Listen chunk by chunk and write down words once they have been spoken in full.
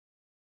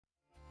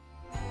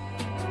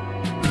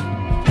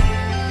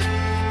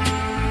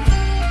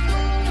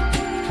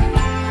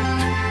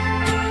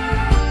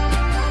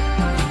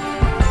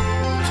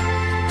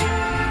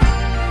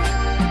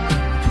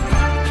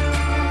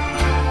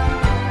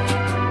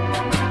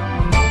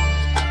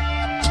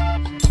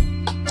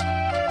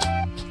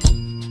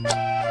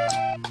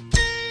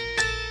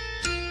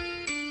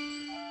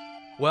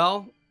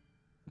Well,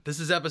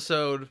 this is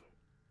episode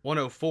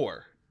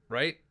 104,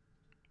 right?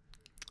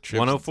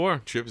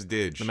 104. Trips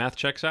Dig. The math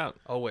checks out.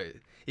 Oh wait,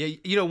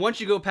 yeah. Once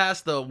you go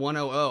past the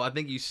 100, I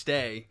think you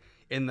stay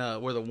in the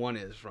where the one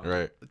is from.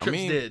 Right. Trips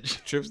Dig.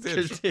 Trips Dig.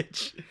 Trips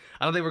Dig.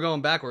 I don't think we're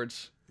going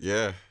backwards.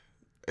 Yeah.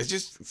 It's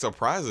just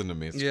surprising to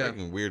me. It's Yeah.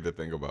 fucking weird to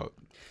think about.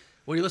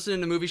 Well, you're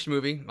listening to Movie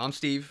Schmovie. I'm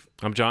Steve,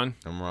 I'm John.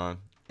 I'm Ron.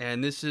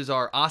 and this is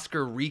our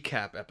Oscar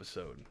recap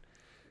episode.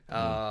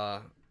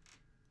 I'm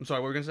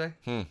sorry, what were we gonna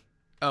say?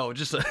 Oh,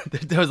 just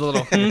there was a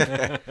little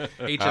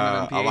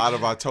HMMPH. A lot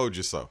of I told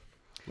you so.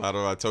 A lot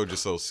of I told you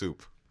so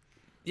soup.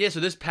 Yeah, so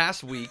this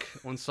past week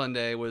on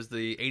Sunday was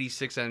the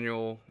 86th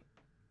annual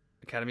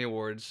Academy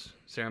Awards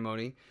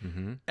ceremony. Mm-hmm.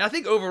 And I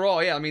think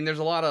overall, yeah, I mean, there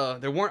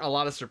weren't a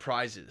lot of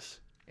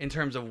surprises in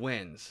terms of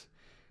wins.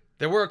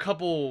 There were a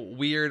couple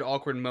weird,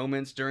 awkward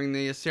moments during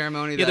the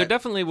ceremony. Yeah, there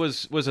definitely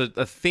was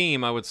a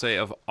theme, I would say,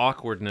 of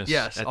awkwardness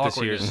Yes, at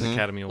awkwardness. this year's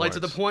Academy Awards.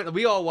 Like to the point that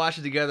we all watched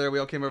it together. We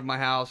all came over to my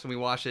house and we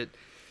watched it.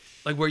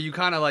 Like where you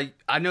kind of like,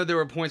 I know there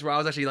were points where I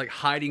was actually like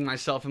hiding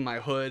myself in my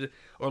hood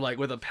or like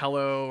with a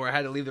pillow, or I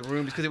had to leave the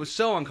room just because it was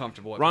so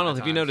uncomfortable. Ronald,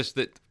 have you noticed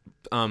that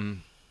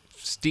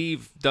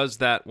Steve does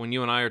that when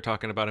you and I are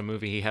talking about a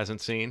movie he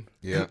hasn't seen?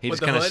 Yeah. He With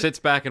just the kind of hood? sits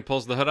back and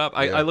pulls the hood up. Yeah.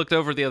 I looked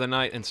over the other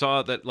night and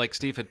saw that like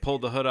Steve had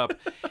pulled the hood up,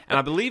 and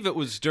I believe it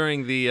was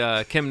during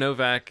the Kim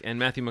Novak and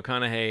Matthew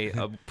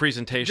McConaughey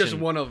presentation. Just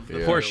one of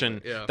the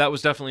portion. Yeah. That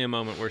was definitely a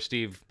moment where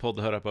Steve pulled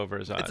the hood up over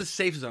his eyes. It's a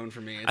safe zone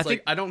for me. It's I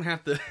think- I don't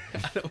have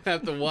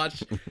to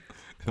watch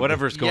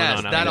Whatever's going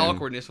on out that there.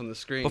 awkwardness on the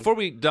screen. Before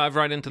we dive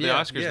right into the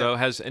Yeah, Oscars, yeah. though,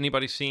 has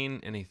anybody seen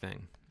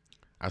anything?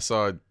 I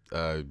saw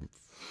a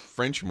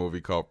French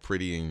movie called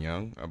Pretty and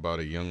Young about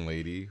a young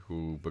lady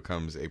who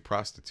becomes a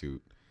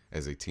prostitute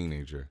as a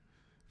teenager.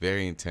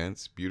 Very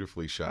intense,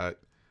 beautifully shot.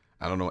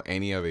 I don't know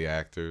any of the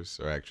actors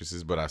or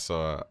actresses, but I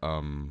saw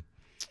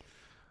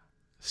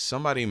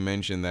somebody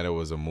mentioned that it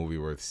was a movie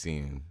worth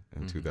seeing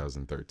in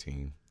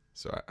 2013.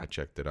 So I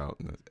checked it out,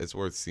 and it's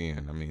worth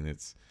seeing. I mean,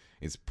 it's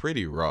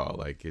pretty raw.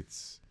 Like,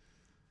 it's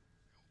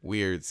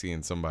weird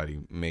seeing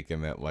somebody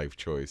making that life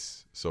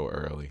choice so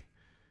early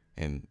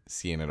and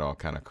seeing it all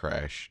kind of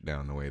crash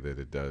down the way that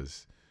it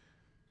does.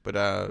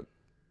 But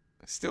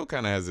still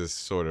kind of has this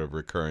sort of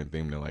recurrent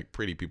theme that, like,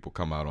 pretty people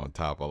come out on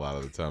top a lot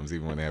of the times,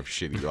 even when they have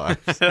shitty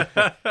lives.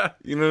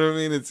 You know what I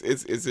mean? It's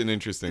an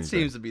interesting it thing.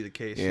 seems to be the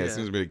case. Yeah, it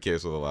seems to be the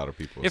case with a lot of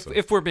people.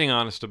 If we're being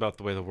honest about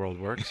the way the world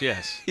works,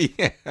 yes.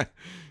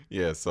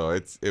 Yeah. So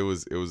it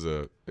was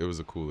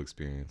a cool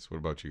experience. What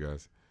about you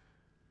guys?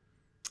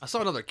 I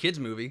saw another kids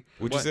movie.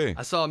 What'd you say?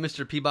 I saw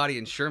Mr. Peabody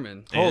and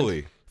Sherman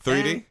Holy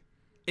 3D.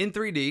 in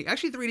 3D.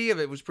 Actually, 3D of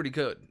it was pretty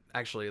good.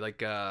 Actually,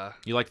 like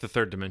You like the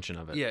third dimension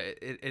of it. yeah,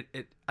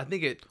 it I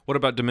think it What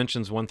about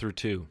dimensions 1 through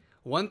 2?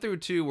 1 through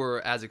 2 were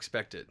as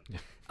expected.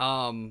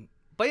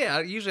 But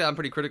yeah, usually I'm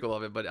pretty critical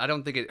of it, but I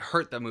don't think it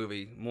hurt the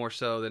movie more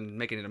so than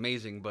making it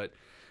amazing. But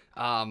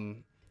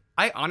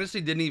I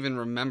honestly didn't even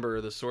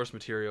remember the source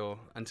material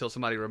until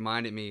somebody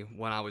reminded me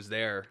when I was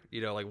there,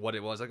 like what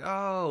it was. Like,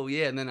 oh,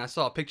 yeah. And then I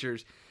saw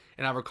pictures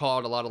and I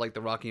recalled a lot of like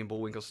the Rocky and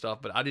Bullwinkle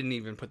stuff, but I didn't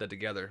even put that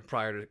together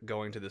prior to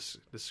going to this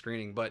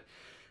screening. But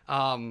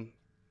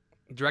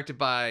directed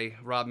by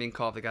Rob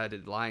Minkoff, the guy that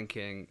did Lion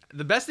King.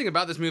 The best thing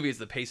about this movie is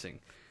the pacing.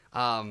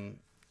 Kind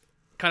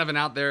of an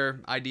out there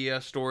idea,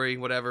 story,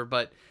 whatever,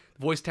 but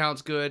the voice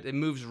talent's good. It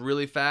moves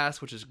really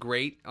fast, which is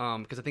great,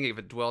 because I think if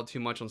it dwelled too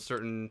much on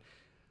certain,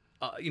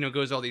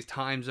 goes all these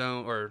time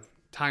zone or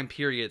time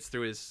periods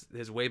through his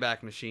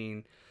Wayback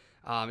Machine.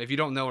 If you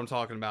don't know what I'm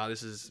talking about,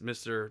 this is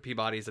Mr.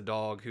 Peabody's a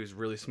dog who's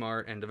really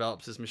smart and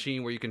develops this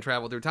machine where you can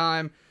travel through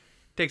time,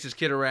 takes his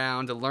kid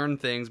around to learn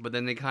things, but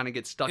then they kind of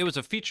get stuck. It was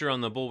a feature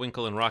on the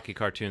Bullwinkle and Rocky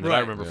cartoon that Right. I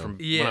remember from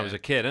when I was a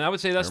kid. And I would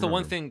say that's the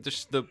one thing,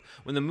 just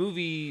when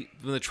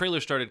the trailer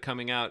started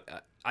coming out,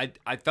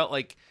 I felt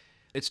like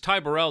it's Ty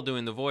Burrell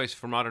doing the voice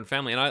for Modern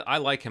Family, and I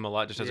like him a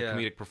lot just as a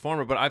comedic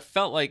performer, but I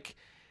felt like,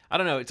 I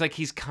don't know, it's like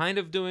he's kind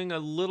of doing a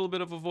little bit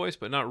of a voice,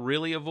 but not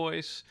really a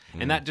voice.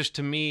 And that just,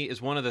 to me,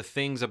 is one of the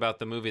things about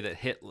the movie that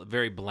hit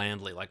very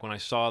blandly. Like when I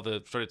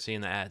started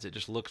seeing the ads, it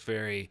just looked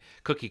very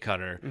cookie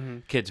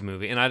cutter kids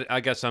movie. And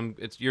I guess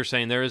you're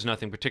saying there is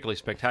nothing particularly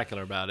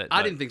spectacular about it.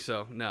 I didn't think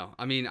so. No,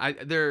 I mean, I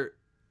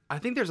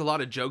think there's a lot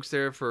of jokes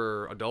there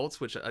for adults,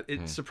 which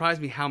it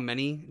surprised me how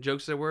many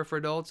jokes there were for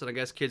adults. And I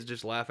guess kids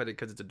just laugh at it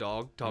because it's a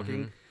dog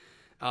talking,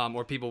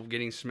 or people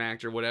getting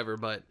smacked or whatever.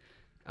 But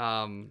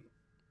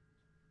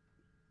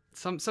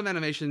some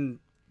animation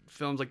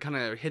films like kind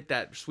of hit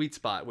that sweet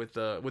spot with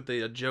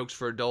the jokes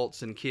for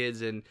adults and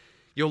kids, and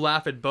you'll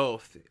laugh at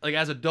both. Like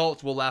as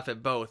adults, we'll laugh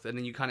at both, and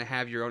then you kind of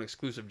have your own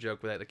exclusive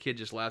joke with that the kid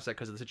just laughs at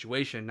because of the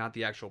situation, not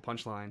the actual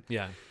punchline.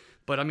 Yeah.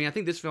 But I mean, I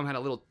think this film had a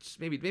little,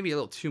 maybe a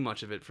little too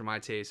much of it for my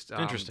taste.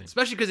 Interesting.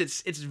 Especially because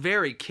it's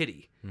very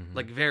kiddie,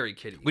 like very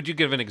kiddie. Would you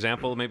give an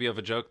example maybe of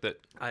a joke that...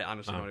 I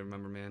honestly don't even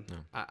remember, man. No.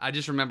 I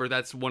just remember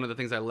that's one of the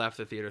things I left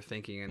the theater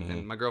thinking,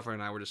 and my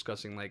girlfriend and I were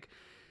discussing, like,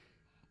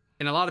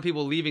 and a lot of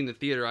people leaving the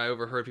theater, I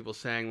overheard people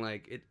saying,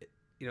 like,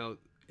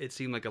 it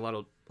seemed like a lot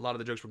of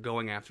the jokes were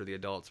going after the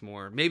adults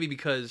more. Maybe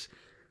because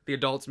the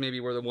adults maybe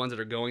were the ones that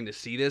are going to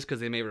see this because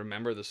they may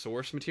remember the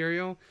source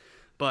material.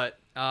 But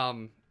yeah,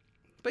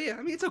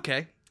 I mean, it's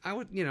okay. I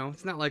would,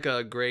 it's not like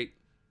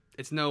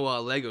it's no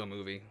Lego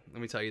movie.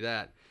 Let me tell you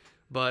that.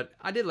 But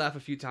I did laugh a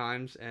few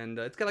times, and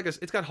it's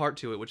got heart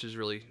to it, which is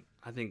really,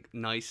 I think,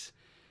 nice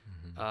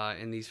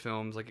in these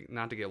films. Like,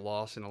 not to get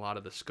lost in a lot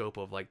of the scope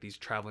of like these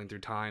traveling through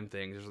time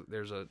things.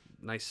 There's a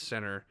nice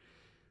center,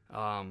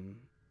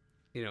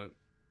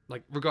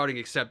 like regarding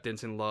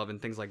acceptance and love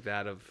and things like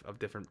that of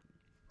different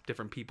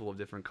people of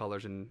different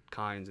colors and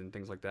kinds and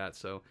things like that.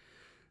 So,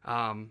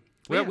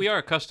 we are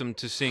accustomed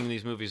to seeing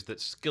these movies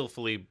that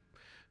skillfully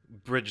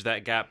bridge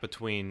that gap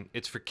between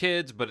it's for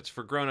kids, but it's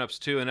for grown-ups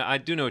too. And I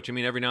do know what you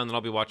mean. Every now and then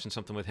I'll be watching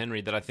something with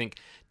Henry that I think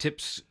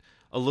tips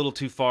a little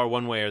too far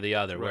one way or the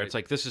other, where it's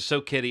like, this is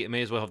so kiddie, it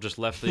may as well have just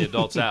left the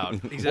adults out.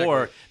 Exactly.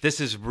 Or this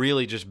is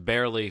really just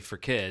barely for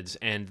kids.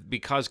 And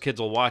because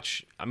kids will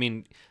watch, I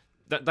mean,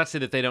 that's it,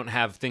 that they don't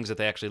have things that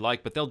they actually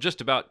like, but they'll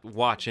just about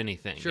watch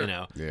anything, Sure.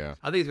 Yeah.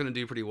 I think it's going to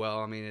do pretty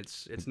well. I mean,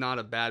 it's not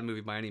a bad movie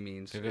by any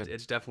means.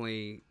 It's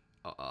definitely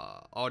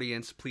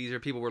audience pleaser.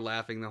 People were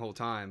laughing the whole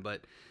time,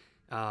 but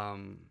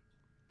and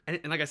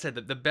like I said,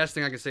 the best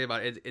thing I can say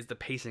about it is the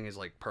pacing is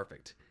like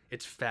perfect.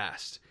 It's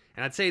fast,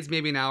 and I'd say it's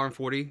maybe an hour and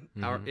 40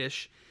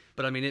 hour-ish,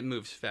 but I mean, it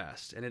moves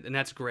fast, and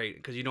that's great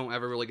because you don't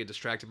ever really get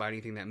distracted by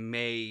anything that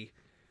may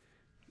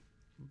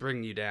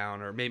bring you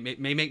down or may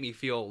make me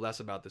feel less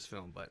about this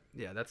film. But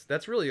yeah,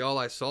 that's really all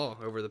I saw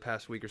over the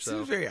past week or so. It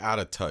seems very out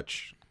of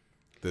touch,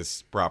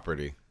 this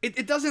property.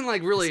 It doesn't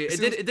like really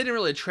it didn't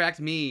really attract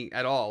me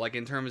at all, like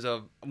in terms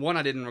of, one,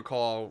 I didn't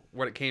recall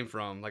where it came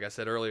from, like I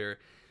said earlier.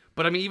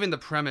 But I mean, even the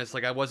premise,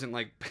 like I wasn't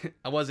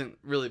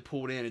really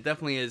pulled in. It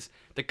definitely is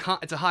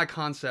it's a high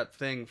concept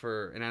thing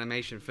for an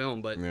animation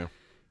film, but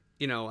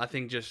Yeah. I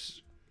think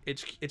just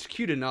it's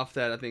cute enough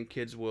that I think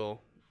kids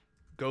will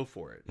go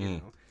for it, you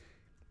know.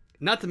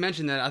 Not to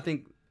mention that I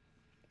think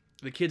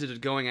the kids that are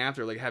going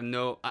after like have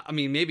no, I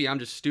mean, maybe I'm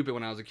just stupid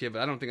when I was a kid,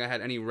 but I don't think I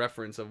had any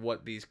reference of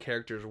what these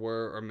characters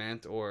were or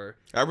meant or.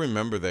 I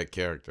remember that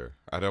character.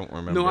 I don't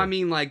remember. No, I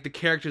mean like the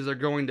characters they're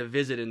going to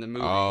visit in the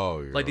movie.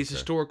 Oh, like these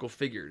historical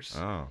figures.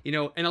 Oh.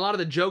 And a lot of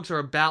the jokes are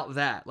about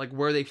that, like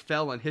where they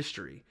fell in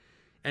history.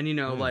 And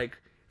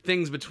like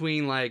things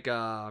between like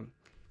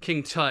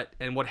King Tut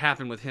and what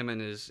happened with him and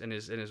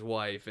his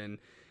wife, and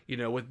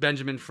with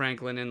Benjamin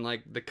Franklin and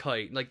like the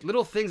kite, like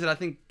little things that I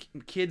think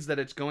kids that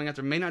it's going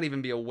after may not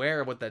even be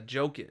aware of what that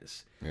joke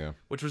is. Yeah.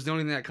 Which was the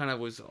only thing that kind of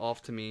was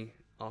off to me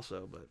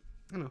also, but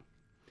I don't know.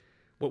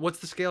 What's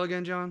the scale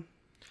again, John?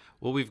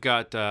 Well, we've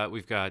got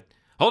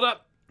hold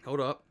up.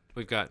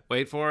 We've got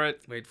wait for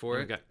it.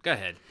 Go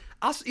ahead.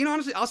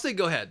 Honestly, I'll say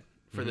go ahead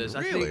for this.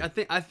 Really?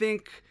 I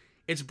think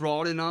it's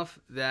broad enough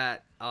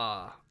that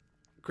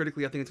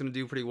critically I think it's going to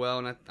do pretty well,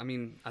 and I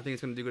think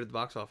it's going to do good at the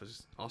box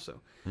office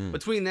also.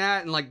 Between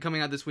that and like coming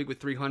out this week with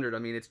 300, I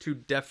mean it's two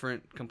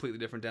completely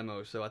different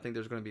demos, so I think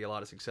there's going to be a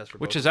lot of success for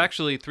both. Which is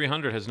actually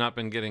 300 has not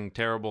been getting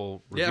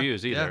terrible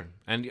reviews either.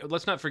 Yeah. And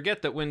let's not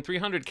forget that when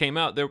 300 came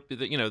out,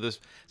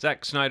 this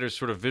Zack Snyder's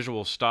sort of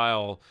visual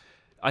style,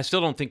 I still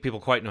don't think people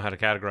quite know how to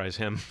categorize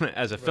him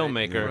as a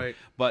filmmaker. Right.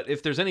 But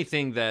if there's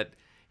anything that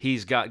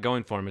he's got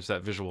going for him, it's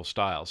that visual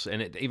styles.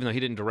 And even though he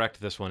didn't direct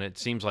this one, it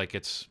seems like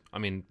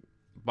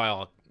by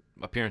all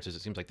appearances,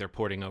 it seems like they're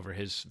porting over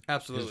his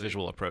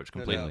visual approach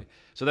completely. No.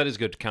 So that is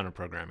good counter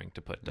programming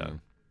to put.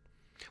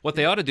 What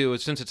they ought to do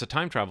is, since it's a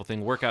time travel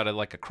thing, work out a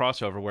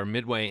crossover where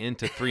midway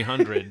into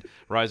 300,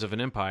 Rise of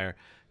an Empire,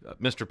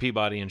 Mr.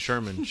 Peabody and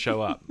Sherman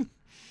show up.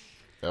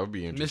 That would be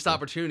interesting. Missed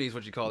opportunity is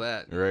what you call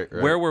that. Right.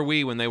 Where were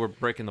we when they were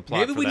breaking the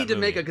plot? Maybe we need to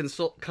movie? make a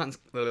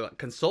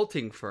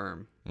consulting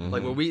firm,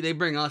 like where they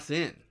bring us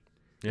in.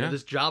 Yeah.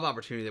 This job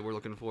opportunity that we're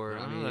looking for.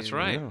 That's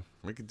right. Yeah,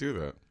 we could do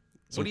that.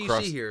 What do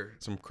you see here?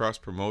 Some cross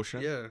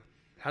promotion. Yeah.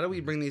 How do we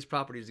bring these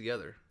properties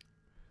together?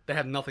 They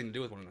have nothing to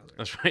do with one another.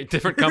 That's right.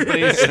 Different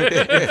companies,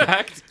 in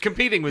fact,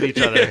 competing with each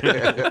other.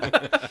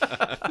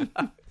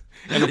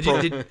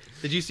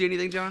 Did you see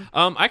anything, John?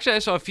 Actually, I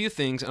saw a few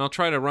things, and I'll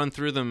try to run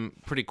through them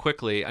pretty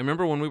quickly. I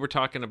remember when we were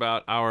talking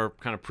about our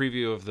kind of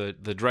preview of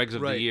the dregs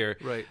of the year.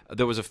 Right.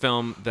 There was a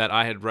film that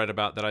I had read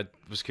about that I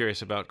was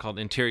curious about called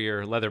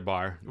Interior Leather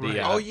Bar.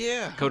 Oh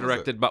yeah.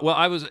 Co-directed, but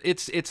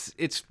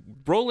it's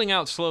rolling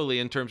out slowly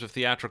in terms of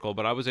theatrical.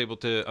 But I was able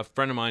to, a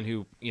friend of mine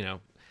who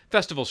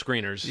festival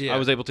screeners. Yeah. I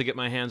was able to get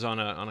my hands on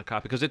a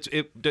copy because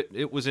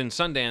it was in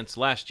Sundance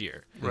last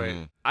year.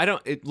 Right.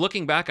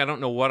 Looking back, I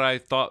don't know what I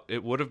thought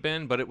it would have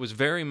been, but it was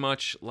very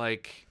much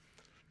like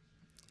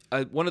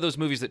one of those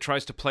movies that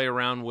tries to play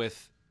around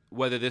with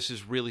whether this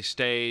is really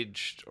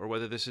staged or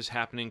whether this is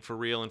happening for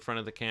real in front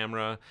of the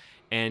camera,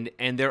 and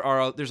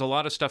there's a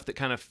lot of stuff that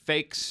kind of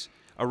fakes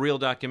a real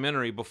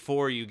documentary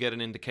before you get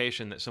an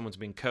indication that someone's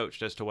being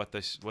coached as to what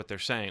they're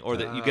saying, or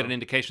that you get an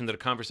indication that a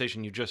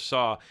conversation you just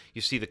saw, you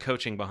see the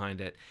coaching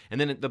behind it,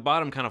 and then at the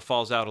bottom kind of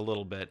falls out a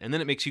little bit, and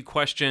then it makes you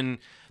question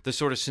the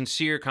sort of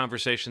sincere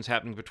conversations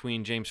happening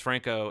between James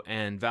Franco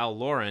and Val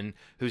Lauren,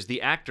 who's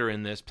the actor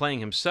in this, playing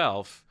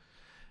himself,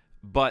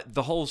 but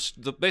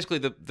basically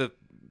the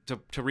to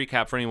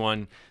recap for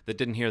anyone that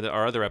didn't hear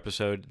our other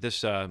episode,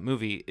 this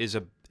movie is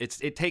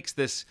it takes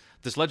this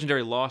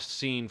legendary lost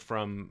scene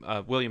from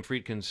William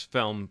Friedkin's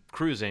film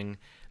Cruising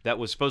that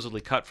was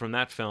supposedly cut from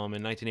that film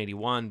in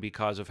 1981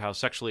 because of how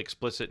sexually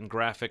explicit and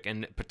graphic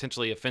and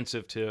potentially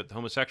offensive to the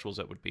homosexuals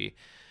that would be.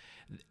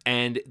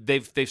 And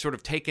they've sort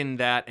of taken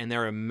that and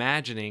they're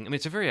imagining. I mean,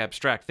 it's a very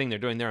abstract thing they're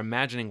doing. They're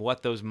imagining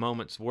what those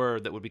moments were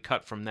that would be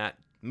cut from that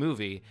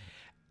movie,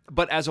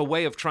 but as a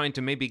way of trying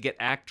to maybe get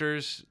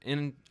actors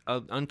in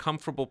an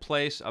uncomfortable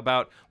place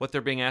about what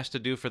they're being asked to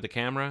do for the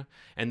camera.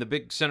 And the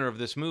big center of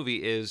this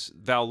movie is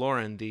Val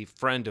Loren, the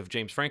friend of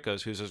James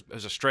Franco's, who's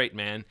a straight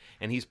man,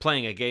 and he's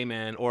playing a gay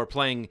man or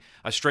playing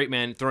a straight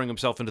man throwing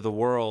himself into the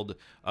world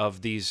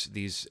of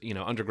these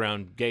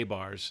underground gay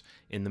bars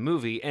in the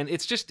movie. And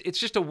it's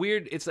just a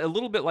weird, it's a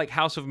little bit like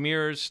House of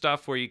Mirrors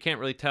stuff where you can't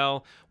really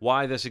tell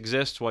why this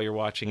exists while you're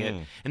watching it.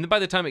 And then by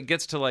the time it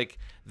gets to like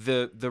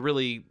the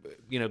really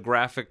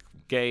graphic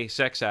gay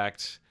sex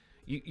acts,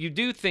 you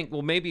do think,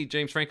 well, maybe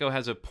James Franco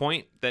has a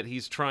point that he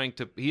is trying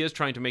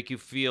to make you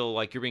feel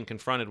like you're being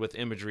confronted with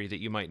imagery that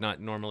you might not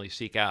normally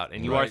seek out,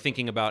 and you are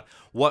thinking about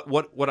what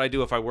would I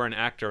do if I were an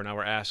actor and I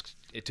were asked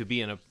to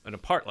be in a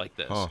part like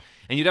this.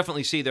 And you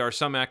definitely see there are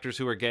some actors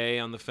who are gay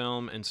on the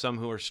film and some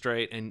who are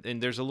straight,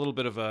 and there's a little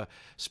bit of a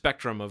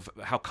spectrum of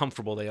how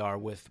comfortable they are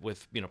with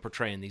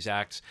portraying these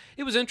acts.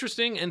 It was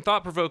interesting and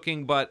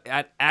thought-provoking, but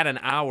at an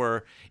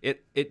hour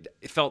it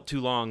felt too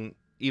long.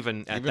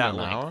 Even at that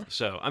length. Hour?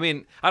 So, I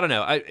mean, I don't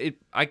know.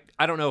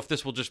 I don't know if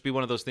this will just be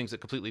one of those things that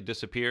completely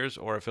disappears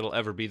or if it'll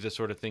ever be the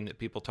sort of thing that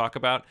people talk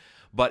about.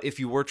 But if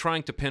you were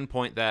trying to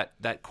pinpoint that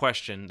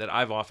question that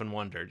I've often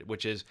wondered,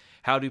 which is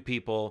how do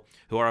people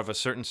who are of a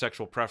certain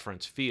sexual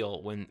preference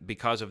feel when,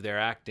 because of their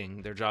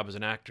acting, their job as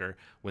an actor,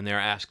 when they're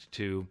asked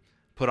to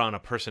put on a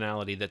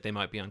personality that they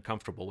might be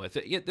uncomfortable with.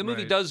 The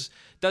movie does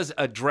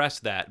address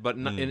that, but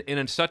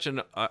in such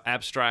an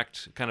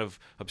abstract, kind of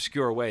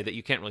obscure way that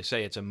you can't really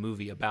say it's a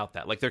movie about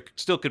that. Like there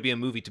still could be a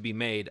movie to be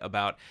made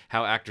about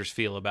how actors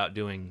feel about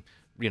doing,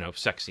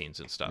 sex scenes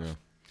and stuff.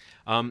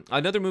 Yeah.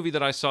 Another movie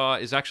that I saw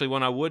is actually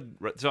one I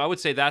would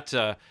say that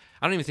I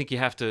don't even think you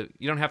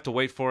don't have to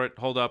wait for it,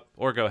 hold up,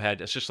 or go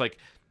ahead. It's just like,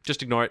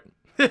 just ignore it.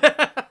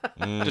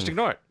 Just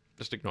ignore it.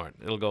 Just ignore it.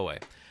 It'll go away.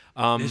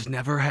 This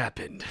never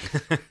happened.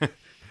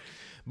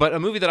 But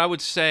a movie that I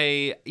would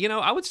say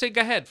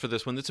go ahead for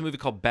this one. It's a movie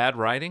called Bad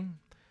Writing.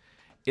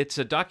 It's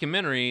a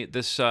documentary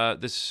this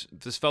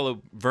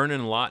fellow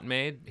Vernon Lott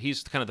made.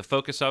 He's kind of the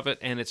focus of it,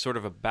 and it's sort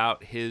of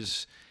about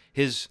his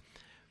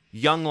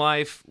young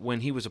life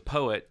when he was a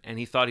poet, and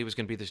he thought he was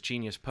going to be this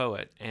genius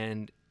poet.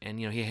 And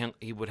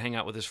he would hang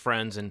out with his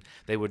friends, and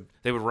they would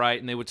write,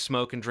 and they would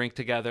smoke and drink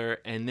together.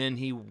 And then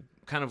he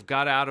kind of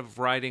got out of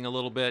writing a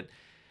little bit,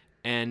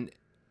 and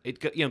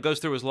it goes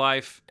through his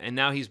life, and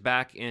now he's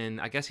back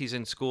I guess he's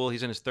in school,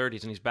 he's in his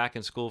 30s, and he's back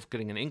in school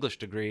getting an English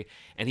degree,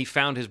 and he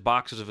found his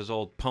boxes of his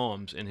old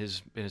poems in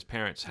his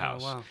parents'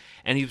 house. Oh, wow.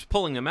 And he was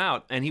pulling them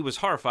out, and he was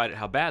horrified at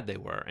how bad they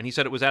were. And he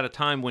said it was at a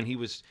time when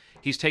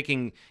he's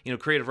taking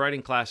creative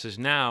writing classes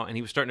now, and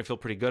he was starting to feel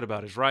pretty good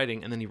about his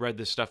writing, and then he read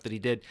this stuff that he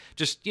did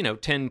just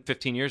 10,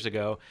 15 years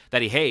ago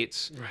that he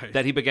hates,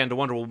 that he began to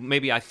wonder, well,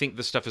 maybe I think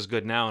this stuff is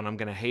good now, and I'm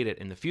going to hate it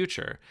in the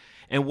future.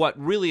 And what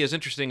really is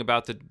interesting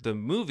about the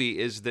movie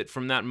is that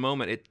from that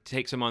moment, it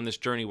takes him on this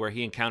journey where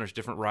he encounters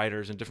different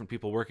writers and different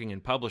people working in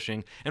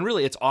publishing. And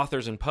really, it's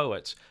authors and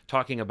poets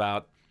talking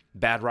about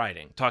bad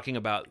writing, talking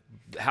about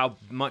how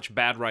much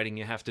bad writing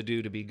you have to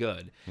do to be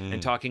good,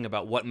 and talking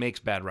about what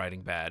makes bad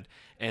writing bad,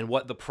 and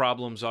what the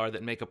problems are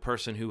that make a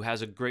person who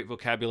has a great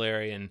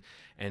vocabulary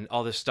and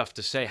all this stuff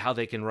to say, how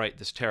they can write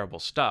this terrible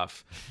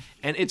stuff.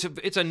 And it's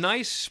a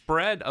nice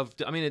spread of,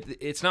 I mean,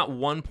 it's not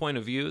one point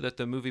of view that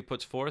the movie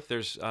puts forth.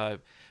 There's a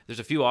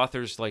few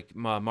authors like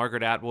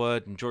Margaret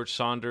Atwood and George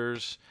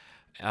Saunders,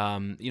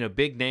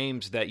 big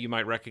names that you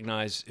might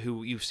recognize,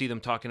 who you see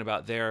them talking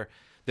about their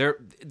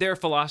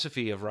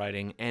philosophy of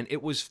writing. And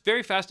it was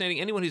very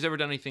fascinating. Anyone who's ever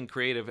done anything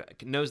creative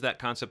knows that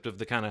concept of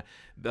the kind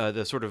of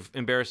the sort of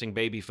embarrassing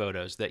baby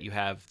photos that you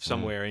have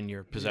somewhere in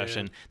your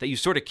possession that you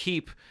sort of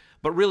keep,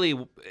 but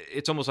really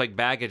it's almost like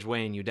baggage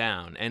weighing you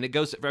down. And it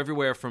goes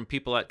everywhere from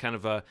people at kind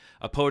of a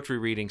poetry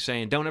reading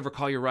saying, don't ever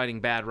call your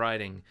writing bad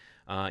writing.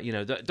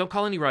 Don't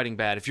call any writing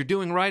bad. If you're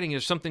doing writing,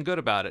 there's something good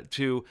about it.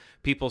 To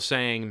people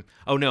saying,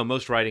 oh no,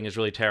 most writing is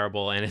really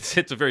terrible, and it's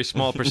a very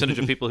small percentage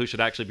of people who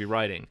should actually be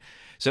writing.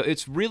 So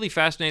it's really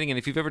fascinating, and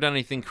if you've ever done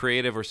anything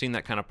creative or seen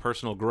that kind of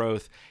personal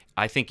growth,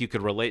 I think you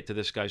could relate to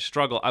this guy's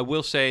struggle. I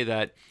will say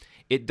that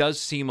it does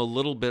seem a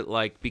little bit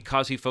like,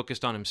 because he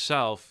focused on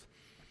himself,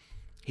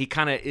 he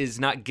kind of is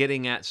not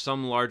getting at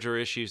some larger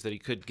issues that he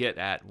could get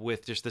at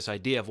with just this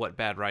idea of what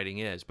bad writing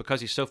is. Because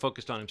he's so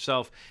focused on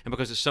himself, and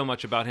because it's so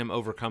much about him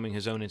overcoming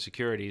his own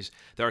insecurities,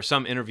 there are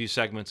some interview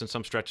segments and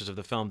some stretches of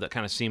the film that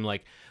kind of seem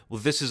like, well,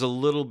 this is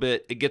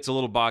it gets a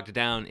little bogged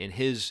down in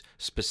his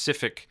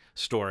specific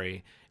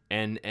story,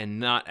 and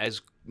not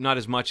as not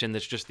as much in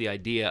this just the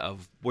idea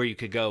of where you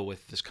could go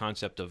with this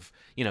concept of,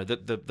 you know,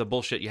 the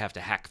bullshit you have to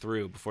hack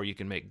through before you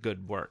can make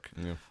good work.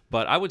 Yeah.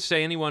 But I would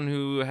say anyone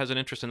who has an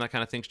interest in that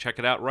kind of thing, check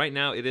it out. Right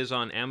now it is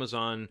on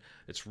Amazon.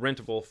 It's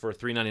rentable for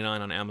 $3.99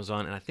 on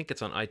Amazon, and I think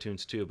it's on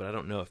iTunes too, but I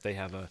don't know if they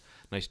have a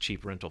nice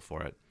cheap rental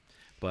for it.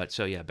 But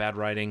so yeah, Bad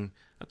Writing.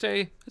 I'd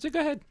say go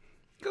ahead.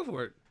 Go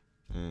for it.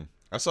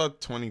 I saw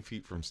 20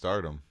 Feet from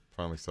Stardom.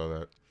 Finally saw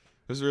that.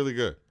 It was really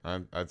good.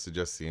 I'd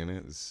suggest seeing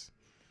it.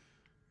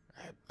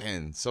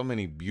 Man, so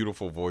many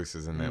beautiful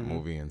voices in that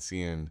movie, and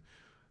seeing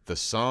the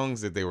songs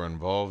that they were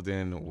involved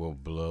in will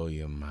blow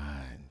your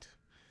mind.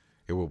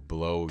 It will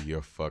blow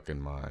your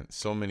fucking mind.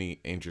 So many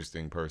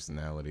interesting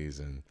personalities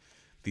and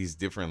these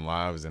different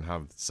lives, and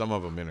how some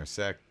of them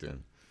intersect,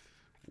 and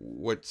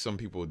what some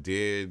people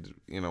did,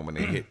 you know, when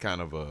they hit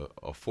kind of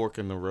a fork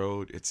in the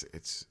road.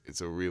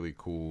 It's a really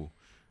cool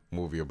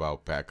movie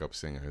about backup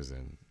singers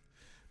and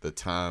the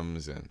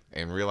times,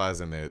 and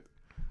realizing that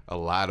a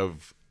lot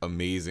of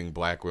amazing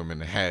black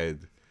women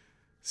had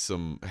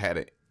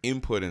an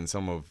input in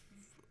some of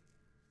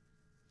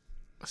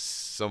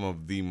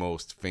the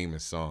most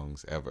famous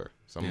songs ever,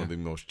 some of the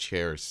most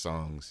cherished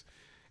songs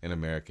in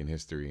American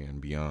history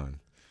and beyond.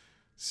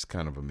 It's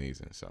kind of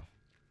amazing, so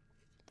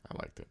I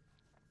liked it.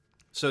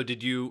 So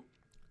did you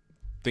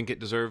think it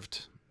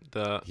deserved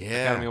the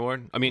Academy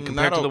Award? I mean,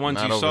 compared not to the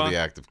ones you not saw, over The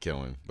Act of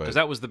Killing, but because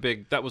that was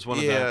one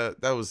of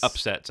the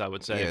upsets, I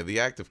would say. Yeah, The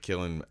Act of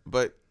Killing,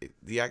 but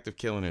The Act of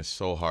Killing is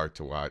so hard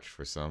to watch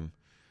for some.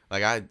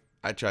 Like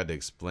I tried to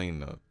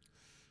explain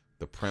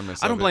the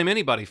premise. I don't blame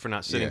anybody for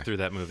not sitting through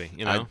that movie.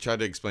 You know, I tried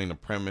to explain the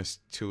premise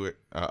to it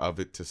of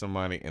it to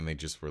somebody, and they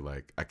just were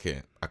like, I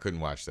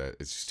couldn't watch that.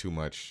 It's just too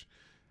much,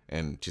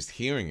 and just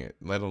hearing it,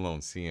 let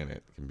alone seeing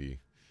it, can be.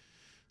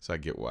 So I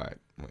get why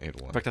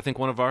it won. In fact, I think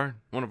one of our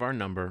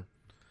number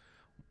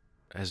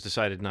has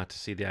decided not to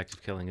see The Act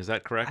of Killing. Is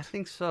that correct? I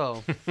think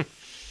so.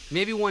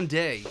 Maybe one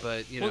day,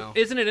 but you know.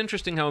 Isn't it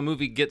interesting how a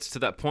movie gets to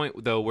that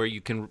point though, where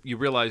you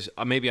realize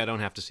maybe I don't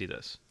have to see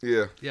this.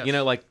 Yeah. Yes. You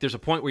know, like there's a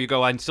point where you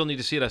go, I still need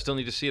to see it. I still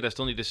need to see it. I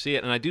still need to see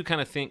it. And I do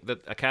kind of think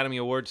that Academy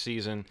Award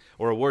season,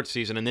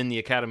 and then the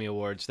Academy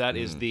Awards,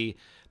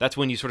 that's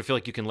when you sort of feel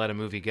like you can let a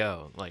movie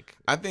go. Like,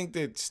 I think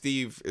that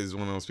Steve is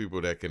one of those people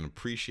that can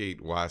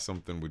appreciate why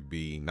something would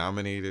be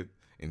nominated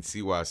and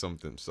see why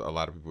a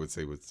lot of people would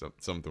say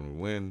something would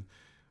win.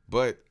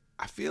 But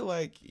I feel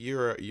like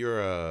you're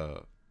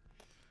a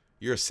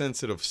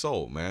sensitive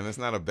soul, man. It's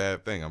not a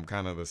bad thing. I'm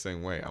kind of the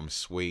same way. I'm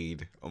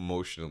swayed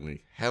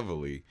emotionally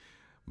heavily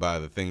by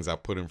the things I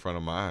put in front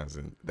of my eyes,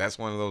 and that's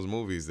one of those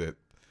movies that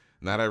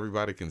not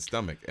everybody can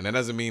stomach. And that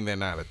doesn't mean they're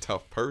not a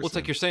tough person. Well, it's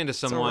like you're saying to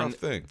someone,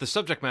 the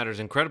subject matter is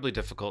incredibly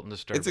difficult and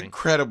disturbing. It's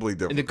incredibly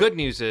difficult. And the good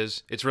news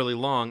is it's really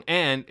long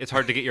and it's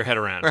hard to get your head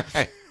around.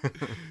 Right.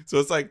 So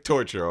it's like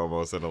torture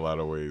almost in a lot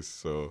of ways.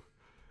 So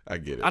I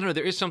get it. I don't know.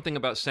 There is something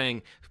about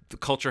saying the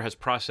culture has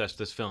processed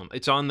this film.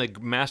 It's on the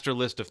master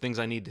list of things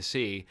I need to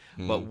see.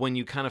 But when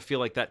you kind of feel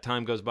like that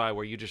time goes by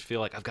where you just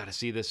feel like I've got to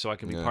see this so I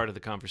can be part of the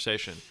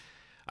conversation.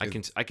 I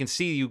can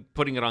see you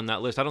putting it on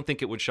that list. I don't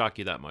think it would shock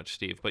you that much,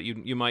 Steve. But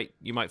you might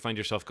find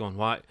yourself going,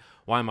 why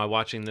am I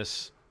watching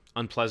this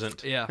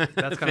unpleasant? Yeah,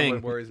 that's kind of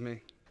what worries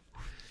me.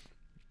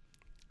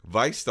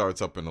 Vice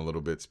starts up in a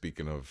little bit.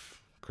 Speaking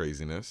of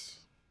craziness,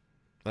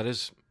 that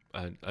is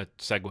a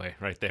segue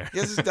right there.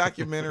 Yes, it's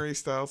documentary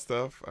style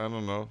stuff. I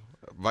don't know.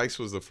 Vice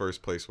was the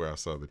first place where I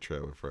saw the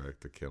trailer for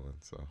Act of Killing.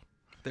 So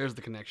there's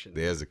the connection.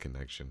 There's a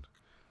connection.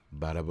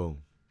 Bada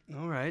boom.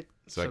 All right.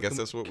 So I guess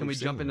that's what. Can we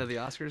jump into the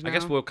Oscars now? I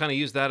guess we'll kind of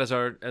use that as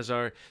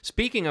our.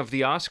 Speaking of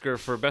the Oscar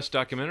for Best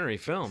Documentary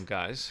Film,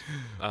 guys,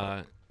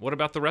 what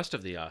about the rest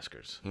of the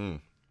Oscars?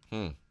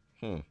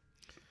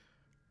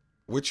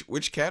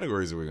 Which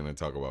categories are we going to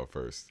talk about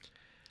first?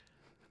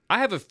 I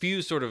have a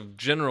few sort of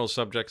general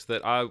subjects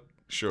that I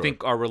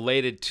think are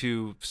related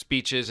to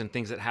speeches and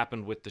things that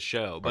happened with the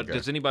show. But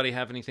does anybody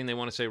have anything they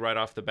want to say right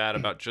off the bat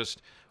about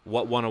just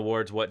what won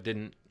awards, what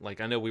didn't? Like,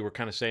 I know we were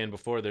kind of saying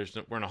before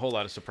weren't a whole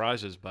lot of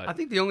surprises, but I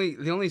think the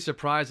only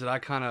surprise that I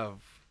kind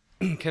of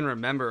can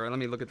remember, and let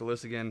me look at the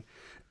list again,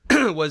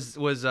 was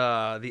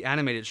the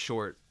animated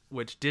short,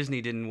 which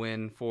Disney didn't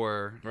win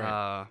for.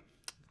 Right.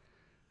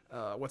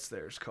 What's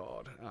theirs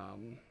called?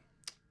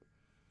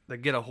 The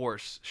Get a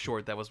Horse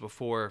short that was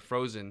before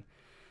Frozen.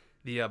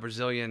 The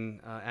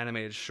Brazilian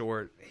animated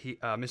short,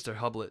 Mr.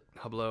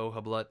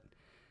 Hublot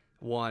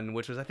won,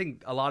 which was, I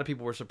think, a lot of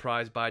people were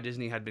surprised by.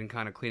 Disney had been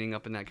kind of cleaning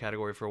up in that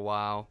category for a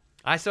while.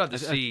 I still have to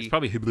see. It's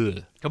probably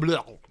Hublot.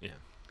 Yeah.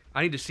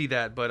 I need to see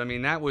that, but I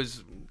mean, that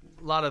was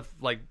a lot of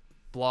like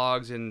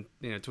blogs and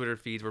Twitter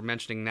feeds were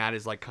mentioning that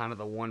as like kind of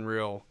the one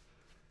real,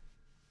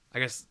 I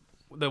guess,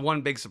 the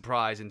one big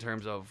surprise in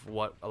terms of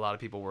what a lot of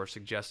people were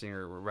suggesting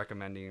or were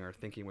recommending or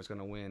thinking was going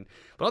to win.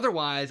 But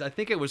otherwise, I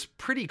think it was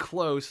pretty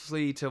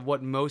closely to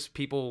what most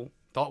people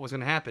thought was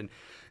going to happen.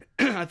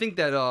 I think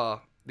that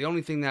the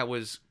only thing that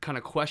was kind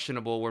of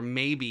questionable were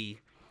maybe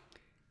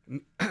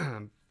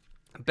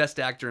Best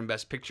Actor and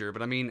Best Picture.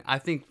 But I mean, I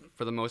think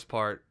for the most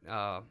part,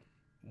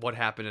 what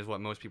happened is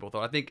what most people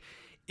thought. I think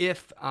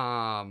if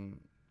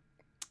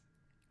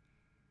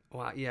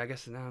Well, yeah, I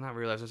guess no, not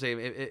really. I was gonna say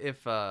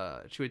if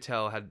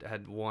Chiwetel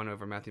had won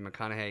over Matthew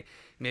McConaughey,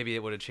 maybe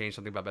it would have changed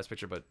something about Best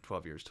Picture. But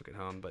 12 Years took it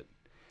home. But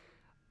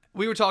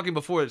we were talking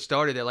before it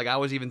started that like I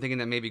was even thinking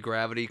that maybe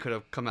Gravity could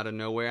have come out of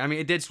nowhere. I mean,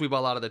 it did sweep a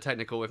lot of the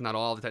technical, if not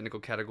all the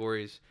technical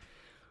categories.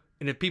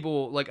 And if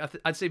people like,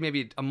 I'd say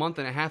maybe a month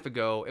and a half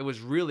ago, it was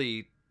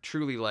really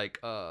truly like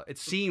it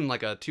seemed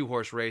like a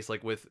 2-horse race,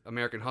 like with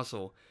American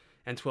Hustle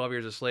and 12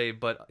 Years a Slave.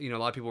 But a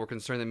lot of people were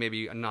concerned that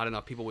maybe not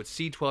enough people would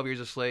see 12 Years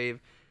a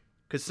Slave.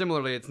 Because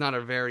similarly, it's not a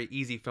very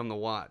easy film to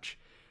watch.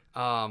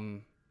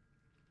 And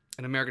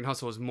American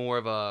Hustle is more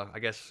of a, I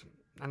guess,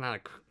 not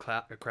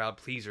a crowd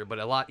pleaser, but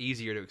a lot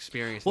easier to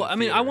experience. Well, I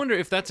mean, I wonder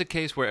if that's a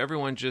case where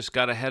everyone just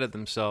got ahead of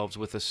themselves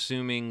with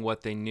assuming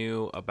what they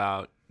knew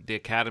about the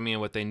Academy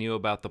and what they knew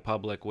about the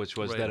public, which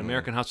was that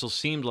American Hustle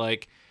seemed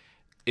like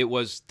it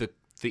was the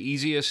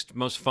easiest,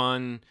 most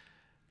fun,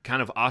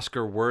 kind of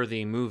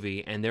Oscar-worthy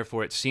movie, and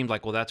therefore it seemed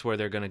like, well, that's where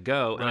they're going to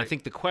go. And I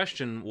think the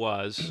question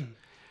was...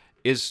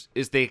 Is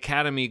the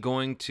Academy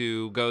going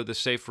to go the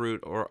safe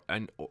route, or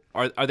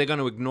are they going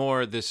to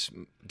ignore this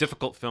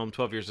difficult film,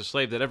 12 Years a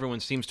Slave, that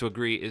everyone seems to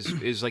agree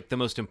is like the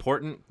most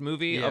important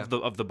movie of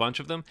the bunch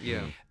of them?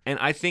 Yeah. And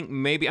I think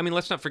maybe, I mean,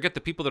 let's not forget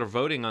the people that are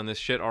voting on this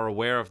shit are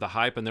aware of the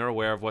hype and they're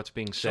aware of what's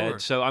being said. Sure.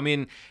 So I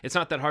mean, it's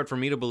not that hard for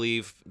me to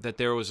believe that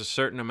there was a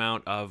certain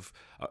amount of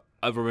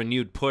a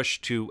renewed push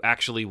to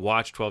actually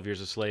watch 12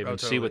 Years a Slave and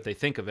see what they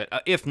think of it.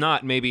 If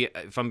not, maybe,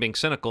 if I'm being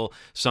cynical,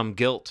 some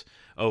guilt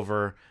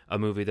over a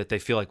movie that they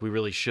feel like we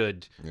really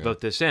should vote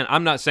this in.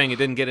 I'm not saying it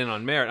didn't get in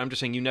on merit. I'm just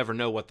saying you never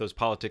know what those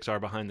politics are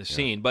behind the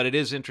scene. But it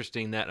is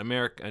interesting that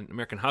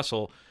American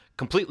Hustle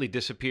completely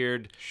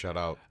disappeared. Shut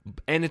out.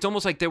 And it's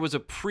almost like there was a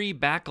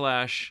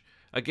pre-backlash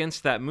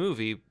against that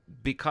movie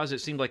because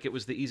it seemed like it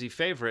was the easy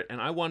favorite.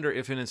 And I wonder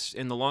if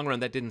in the long run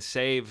that didn't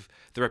save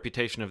the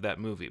reputation of that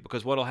movie.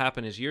 Because what will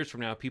happen is years from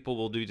now, people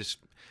will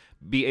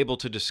be able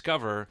to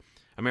discover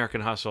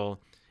American Hustle,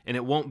 and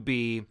it won't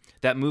be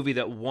that movie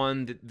that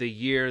won the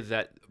year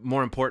that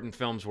more important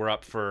films were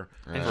up for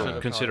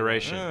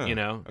consideration.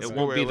 It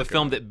won't be the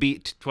film that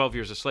beat 12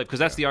 Years a Slave, because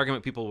that's the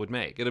argument people would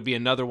make. It'll be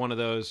another one of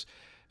those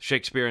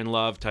Shakespeare in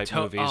Love type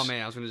movies. Oh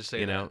man, I was going to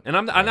say that.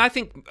 And I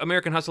think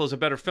American Hustle is a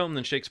better film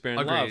than Shakespeare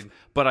in Love.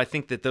 But I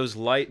think that those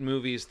light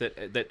movies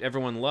that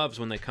everyone loves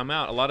when they come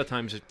out, a lot of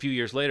times a few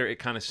years later, it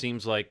kind of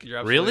seems like,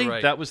 really,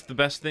 that was the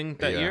best thing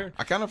that year.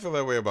 I kind of feel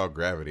that way about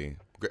Gravity.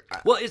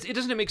 Well, it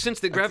doesn't make sense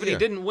that Gravity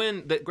didn't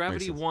win. That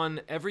Gravity won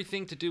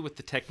everything to do with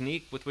the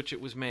technique with which it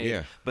was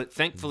made, but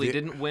thankfully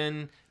didn't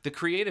win the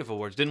creative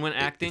awards. Didn't win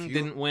acting.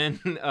 Didn't win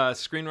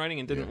screenwriting,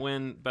 and didn't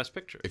win Best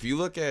Picture. If you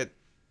look at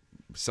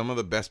some of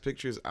the Best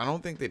Pictures, I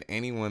don't think that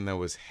anyone that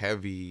was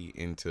heavy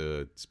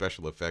into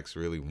special effects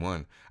really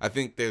won. I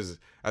think the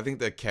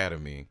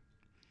Academy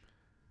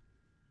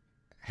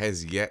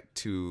has yet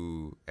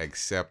to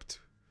accept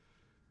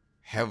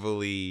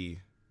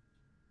heavily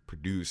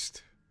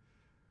produced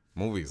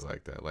movies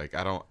like that. Like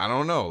I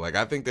don't know. Like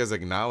I think there's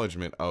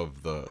acknowledgement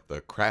of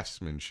the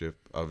craftsmanship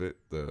of it,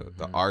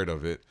 the art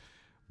of it,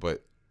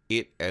 but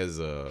it as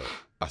a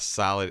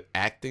solid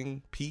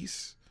acting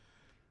piece,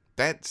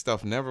 that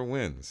stuff never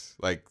wins.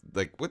 Like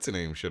what's the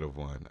name should have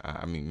won.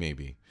 I mean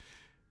maybe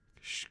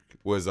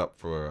was up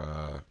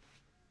for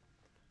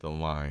the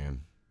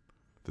lion,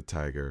 the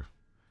tiger.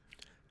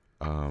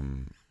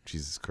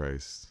 Jesus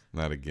Christ,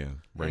 not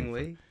again. Ang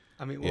Lee?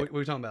 I mean, what are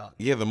we talking about?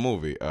 Yeah, the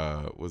movie.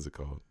 What's it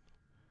called?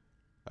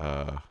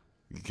 You're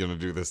gonna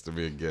do this to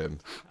me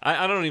again.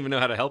 I don't even know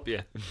how to help you.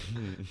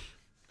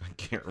 I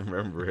can't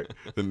remember it.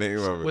 The name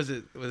of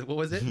it. What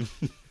was it?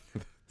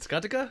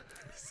 Skatika?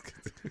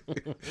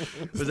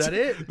 Was that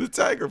it? The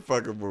tiger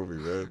fucking movie,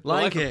 man.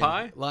 Life of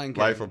Pi? Lion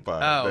King. Life of Pi.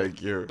 Oh.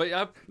 Thank you.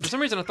 But for some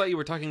reason, I thought you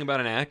were talking about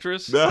an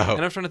actress. No.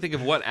 And I'm trying to think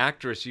of what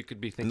actress you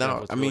could be thinking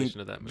of with relation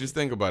to that movie. Just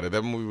think about it.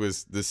 That movie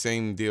was the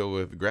same deal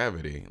with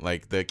Gravity.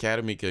 Like, the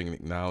Academy can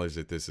acknowledge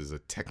that this is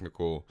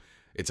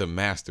it's a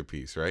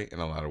masterpiece, right? In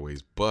a lot of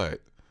ways.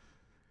 But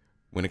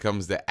when it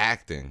comes to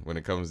acting, when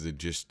it comes to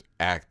just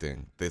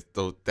acting, those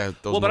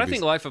but I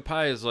think Life of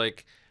Pi is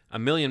like a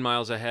million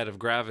miles ahead of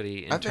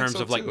Gravity in terms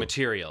of like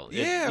material.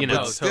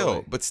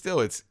 But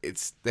still, it's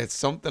that's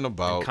something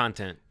about and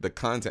content. The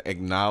content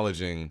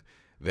acknowledging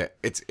that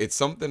it's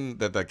something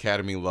that the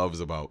Academy loves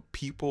about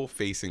people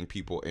facing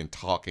people and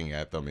talking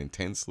at them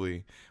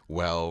intensely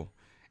well,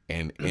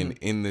 and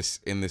in this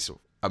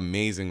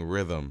amazing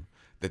rhythm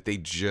that they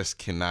just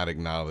cannot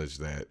acknowledge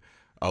that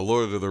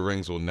Lord of the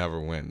Rings will never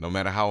win, no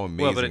matter how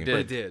amazing. Well, but it did.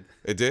 It did.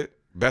 It did.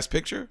 Best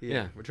Picture?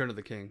 Yeah. Return of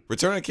the King.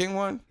 Return of the King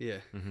won? Yeah.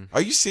 Mm-hmm.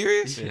 Are you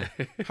serious? Yeah.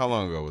 How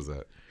long ago was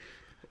that?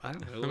 I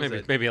don't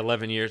know. Maybe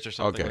 11 years or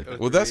something. Okay. Like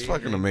well, that's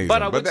fucking amazing.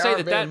 But I would there say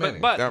aren't very many.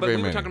 There aren't but very we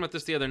were many. talking about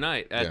this the other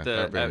night at there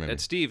aren't very many. at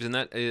Steve's, and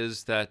that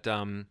is that.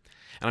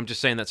 And I'm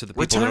just saying that so the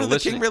people Return that are of the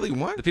listening, King really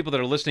won? the people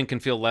that are listening can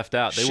feel left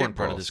out. They weren't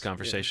part of Shitballs. this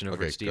conversation over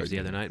Okay, at Steve's good. the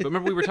other night. But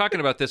remember, we were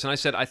talking about this, and I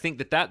said I think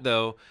that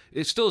though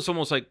it still is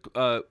almost like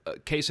a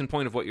case in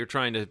point of what you're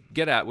trying to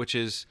get at, which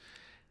is,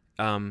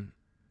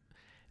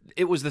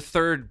 it was the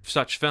third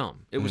such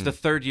film. It was the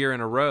third year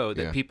in a row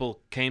that people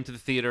came to the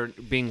theater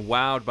being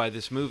wowed by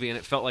this movie, and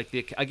it felt like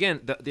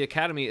the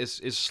Academy is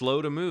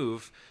slow to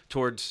move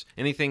towards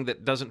anything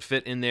that doesn't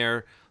fit in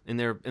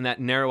that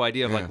narrow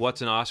idea of like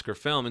what's an Oscar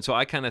film. And so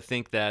I kind of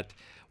think that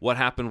what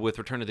happened with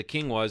Return of the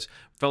King was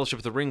Fellowship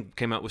of the Ring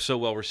came out, was so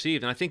well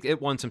received, and I think it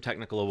won some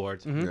technical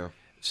awards. Yeah.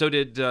 So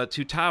did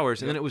Two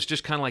Towers, and then it was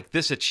just kind of like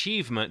this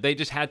achievement. They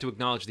just had to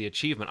acknowledge the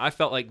achievement. I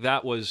felt like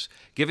that was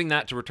giving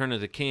that to Return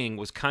of the King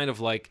was kind of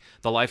like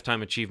the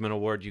Lifetime Achievement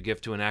Award you give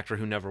to an actor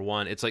who never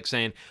won. It's like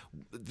saying,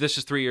 this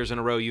is 3 years in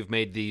a row you've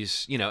made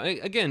these,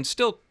 again,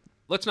 still,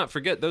 let's not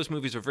forget those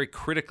movies are very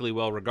critically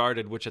well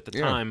regarded, which at the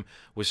time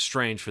was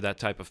strange for that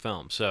type of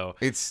film. So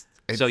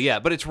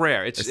but it's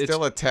rare. It's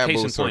still a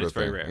taboo sort of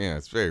thing. Very rare. Yeah,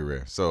 it's very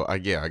rare. So I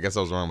guess I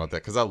was wrong about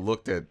that because I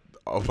looked at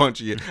a bunch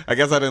of years. I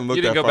guess I didn't look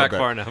you didn't that go back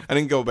far enough. I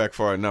didn't go back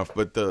far enough,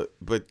 but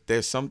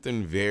there's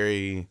something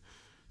very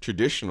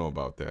traditional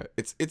about that.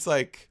 It's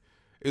like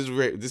this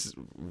is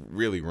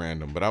really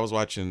random, but I was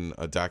watching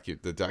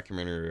the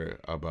documentary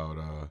about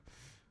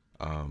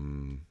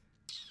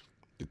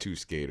the two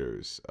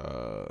skaters,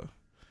 the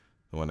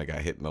one that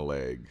got hit in the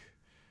leg.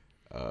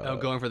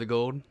 Going for the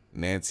gold.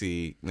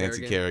 Nancy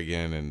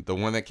Kerrigan, and the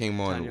one that came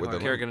on with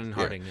Kerrigan and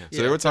Harding. Yeah.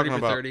 So they were talking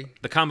about 30.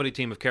 The comedy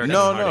team of Kerrigan.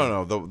 and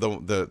Harding.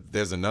 No.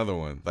 There's another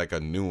one, like a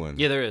new one.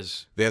 Yeah, there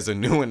is. There's a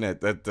new one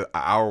that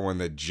our one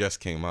that just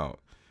came out.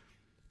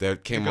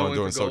 That came on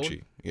during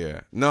Sochi.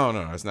 Yeah. No,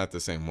 it's not the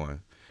same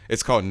one.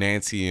 It's called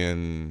Nancy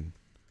and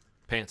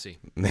Pantsy.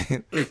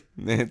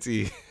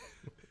 Nancy.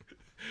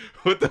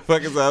 What the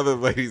fuck is the other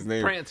lady's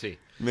name? Prancy.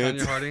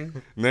 Tanya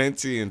Harding.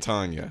 Nancy and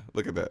Tanya.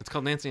 Look at that. It's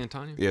called Nancy and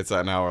Tanya? Yeah, it's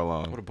an hour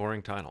long. What a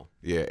boring title.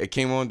 Yeah, it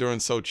came on during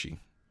Sochi.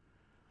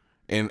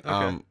 And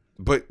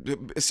but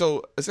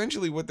so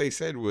essentially what they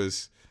said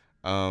was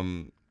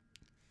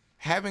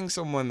having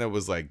someone that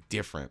was like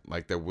different,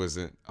 like that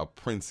wasn't a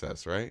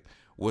princess, right?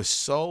 Was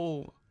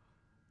so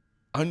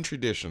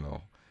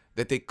untraditional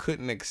that they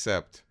couldn't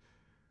accept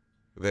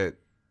that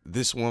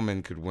this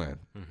woman could win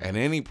at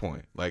any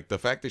point. Like the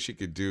fact that she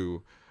could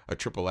do a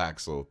triple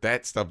axel,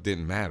 that stuff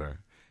didn't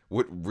matter.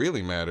 What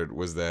really mattered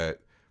was that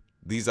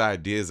these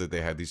ideas that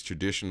they had, these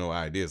traditional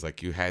ideas,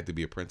 like you had to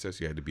be a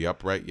princess, you had to be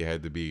upright, you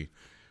had to be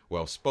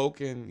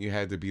well-spoken, you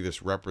had to be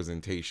this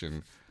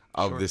representation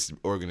of this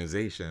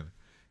organization.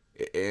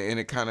 And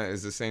it kind of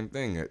is the same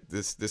thing.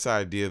 This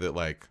idea that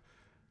like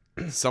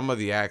some of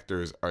the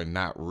actors are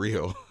not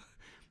real,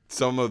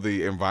 some of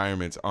the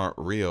environments aren't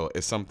real,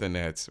 is something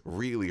that's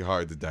really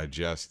hard to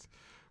digest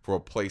for a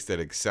place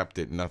that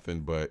accepted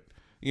nothing but,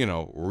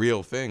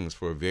 real things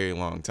for a very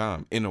long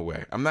time, in a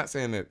way. I'm not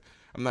saying that,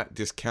 I'm not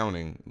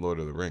discounting Lord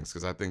of the Rings,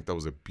 because I think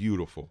those are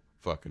beautiful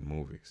fucking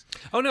movies.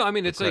 Oh no, I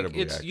mean it's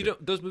Incredibly like acted.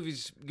 those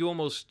movies you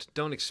almost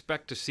don't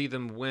expect to see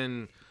them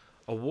win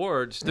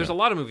awards. There's a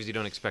lot of movies you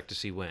don't expect to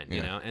see win,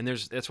 you know, and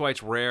that's why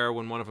it's rare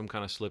when one of them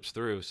kind of slips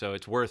through. So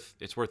it's worth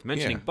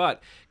mentioning. Yeah.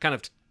 But kind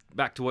of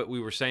back to what we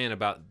were saying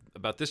about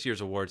this year's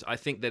awards, I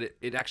think that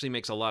it actually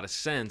makes a lot of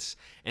sense,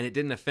 and it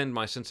didn't offend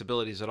my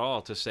sensibilities at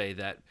all to say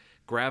that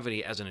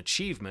Gravity as an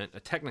achievement, a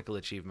technical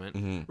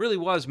achievement, really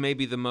was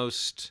maybe the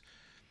most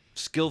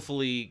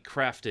skillfully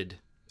crafted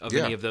of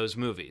any of those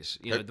movies.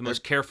 The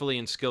most carefully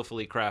and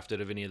skillfully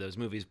crafted of any of those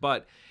movies.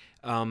 But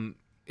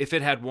if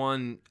it had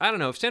won, I don't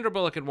know, if Sandra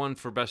Bullock had won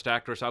for Best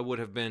Actress, I would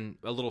have been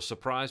a little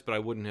surprised, but I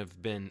wouldn't have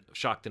been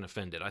shocked and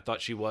offended. I thought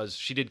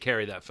she did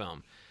carry that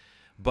film.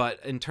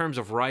 But in terms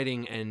of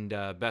writing and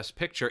Best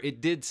Picture,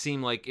 it did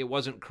seem like it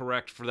wasn't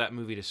correct for that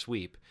movie to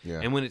sweep.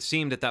 Yeah. And when it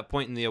seemed at that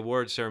point in the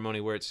awards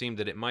ceremony where it seemed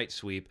that it might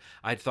sweep,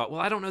 I thought, well,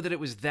 I don't know that it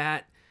was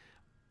that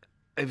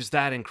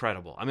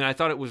incredible. I mean, I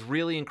thought it was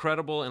really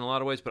incredible in a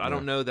lot of ways, but I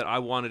don't know that I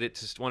wanted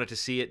to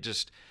see it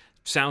just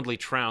soundly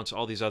trounce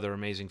all these other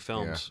amazing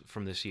films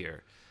from this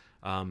year.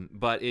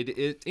 But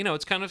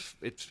it's kind of,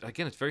 it's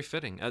very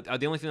fitting.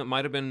 The only thing that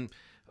might have been,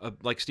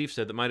 like Steve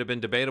said, that might have been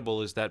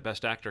debatable is that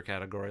Best Actor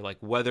category, like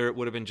whether it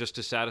would have been just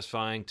as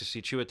satisfying to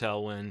see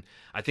Chiwetel win.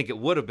 I think it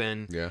would have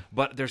been,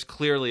 but there's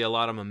clearly a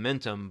lot of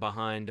momentum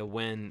behind a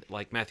win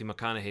like Matthew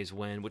McConaughey's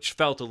win, which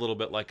felt a little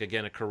bit like,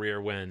 again, a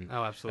career win.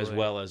 Oh, absolutely.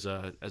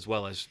 As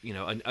well as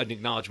an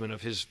acknowledgement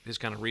of his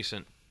kind of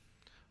recent,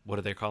 what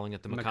are they calling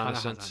it, the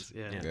McConaissance?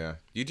 Yeah.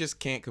 You just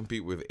can't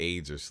compete with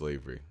AIDS or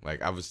slavery.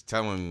 Like I was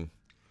telling.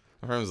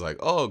 My friend was like,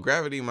 "Oh,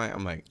 Gravity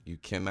I'm like, you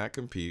cannot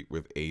compete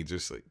with AIDS or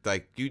sleep.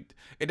 Like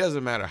it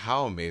doesn't matter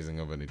how amazing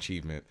of an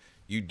achievement,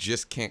 you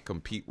just can't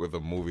compete with a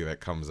movie that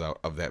comes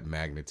out of that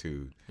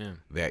magnitude. Yeah.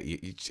 That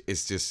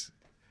it's just,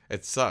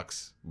 it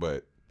sucks,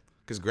 but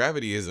because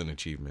Gravity is an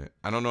achievement.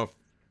 I don't know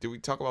did we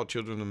talk about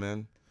Children of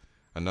Men?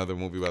 Another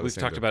movie by the We've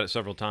same talked about it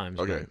several times.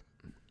 Okay,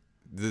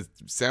 the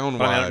sound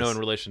but wise, I don't know in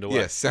relation to what.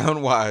 Yeah,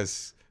 sound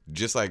wise.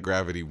 Just like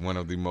Gravity, one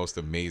of the most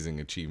amazing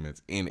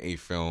achievements in a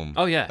film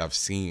I've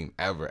seen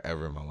ever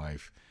in my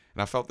life.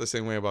 And I felt the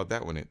same way about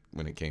that when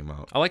it came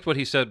out. I liked what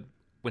he said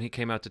when he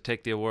came out to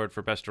take the award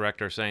for Best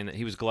Director, saying that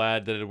he was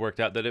glad that it worked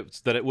out, that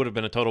it would have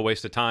been a total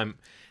waste of time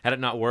had it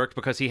not worked,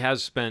 because he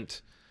has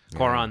spent,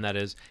 Cuarón that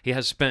is, he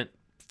has spent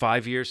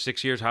 5 years,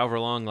 6 years, however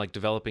long, like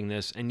developing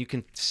this, and you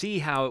can see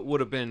how it would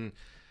have been,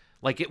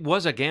 like it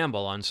was a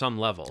gamble on some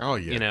level. Oh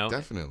yeah, you know,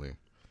 definitely.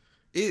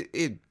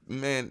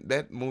 Man,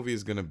 that movie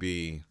is gonna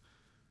be.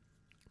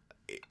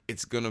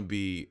 It's gonna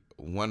be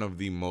one of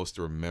the most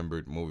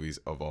remembered movies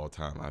of all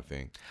time, I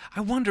think.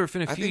 I wonder if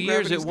in a few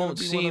years it won't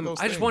seem.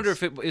 I just wonder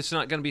if it's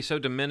not going to be so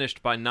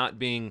diminished by not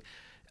being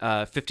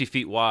 50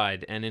 feet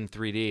wide and in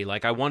 3D.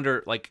 Like, I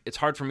wonder, like, it's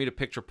hard for me to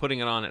picture putting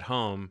it on at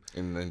home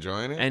and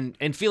enjoying it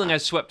and feeling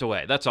as swept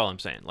away. That's all I'm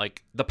saying.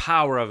 Like, the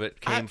power of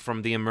it came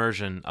from the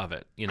immersion of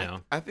it, you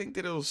know? I think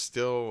that it's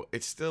still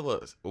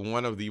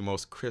one of the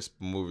most crisp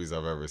movies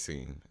I've ever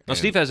seen. Well,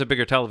 Steve has a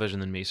bigger television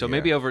than me, so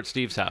maybe over at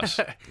Steve's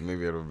house.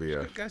 Maybe it'll be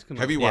a.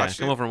 Have you watched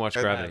it? Come over and watch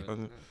Gravity.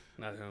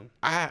 Not home.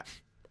 I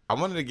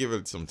wanted to give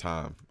it some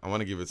time. I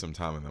want to give it some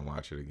time and then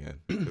watch it again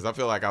because I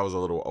feel like I was a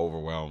little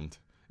overwhelmed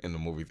in the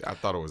movie. I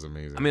thought it was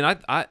amazing. I mean,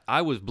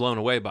 I was blown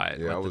away by it.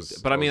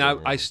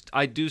 Yeah,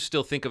 I do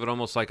still think of it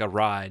almost like a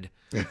ride.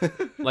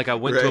 Like I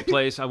went to a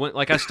place.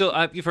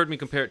 You've heard me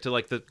compare it to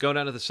like go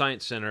down to the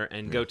Science Center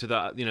and go to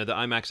the the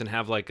IMAX and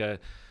have like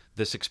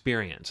this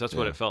experience. That's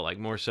what it felt like,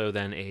 more so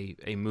than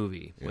a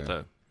movie with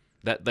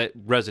that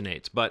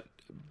resonates. But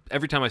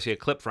every time I see a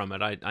clip from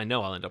it, I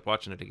know I'll end up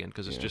watching it again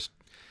because it's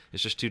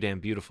just too damn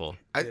beautiful.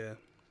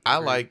 I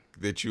like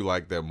that you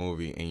like that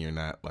movie and you're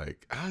not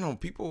like, I don't know,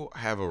 people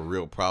have a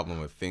real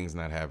problem with things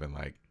not having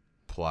like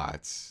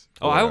plots.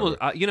 Oh, I will.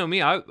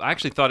 I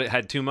actually thought it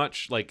had too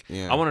much. Like,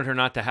 I wanted her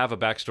not to have a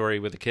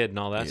backstory with a kid and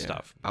all that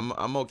stuff.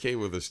 I'm okay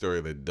with a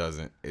story that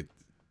doesn't.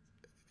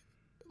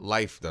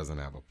 Life doesn't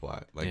have a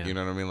plot. Like, you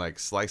know what I mean? Like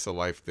slice of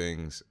life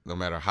things, no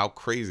matter how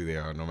crazy they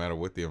are, no matter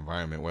what the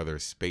environment, whether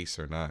it's space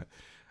or not.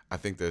 I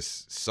think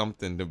there's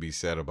something to be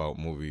said about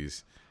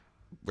movies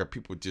where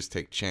people just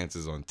take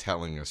chances on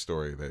telling a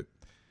story that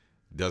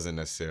doesn't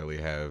necessarily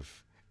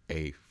have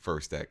a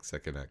first act,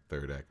 second act,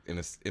 third act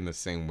in the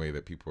same way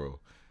that people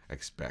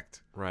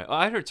expect. Right. Well,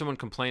 I heard someone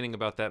complaining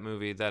about that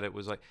movie that it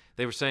was like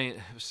they were saying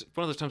it was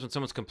one of those times when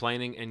someone's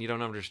complaining and you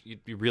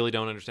really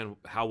don't understand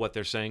how what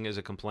they're saying is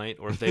a complaint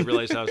or if they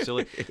realize how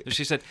silly.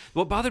 She said,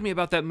 "What bothered me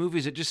about that movie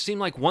is it just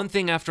seemed like one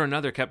thing after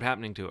another kept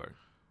happening to her."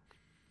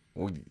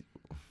 Well,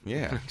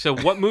 yeah. So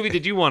what movie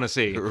did you want to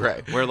see?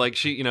 Right. Where like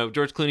she,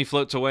 George Clooney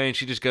floats away and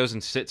she just goes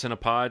and sits in a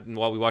pod and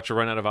while we watch her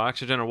run out of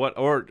oxygen or what?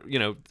 Or,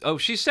 oh,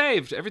 she's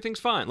saved. Everything's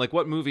fine. Like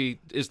what movie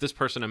is this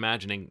person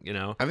imagining,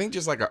 I think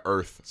just like a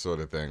Earth sort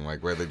of thing,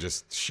 like where they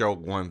just show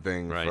one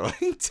thing right. for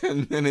like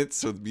 10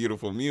 minutes with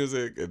beautiful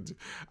music. And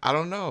I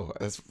don't know.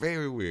 That's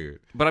very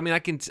weird. But I mean,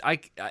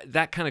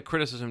 that kind of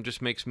criticism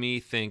just makes me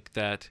think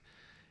that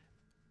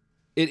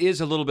it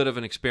is a little bit of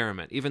an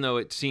experiment, even though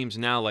it seems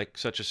now like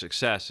such a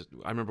success.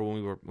 I remember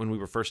when we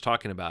were first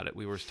talking about it,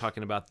 we were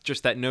talking about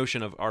just that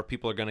notion of our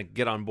people are going to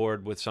get on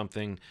board with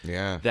something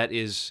that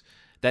is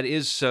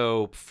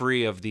so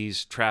free of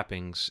these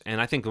trappings.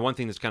 And I think the one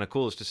thing that's kind of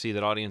cool is to see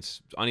that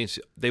audience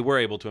they were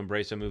able to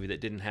embrace a movie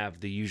that didn't have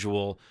the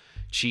usual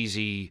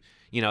cheesy.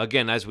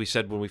 Again, as we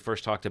said when we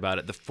first talked about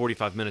it, the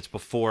 45 minutes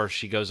before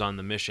she goes on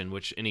the mission,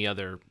 which any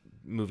other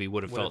movie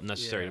would have felt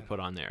necessary to put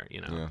on there.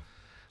 Yeah.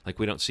 Like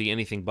we don't see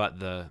anything but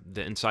the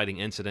inciting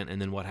incident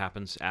and then what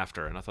happens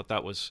after, and I thought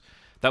that was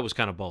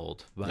kind of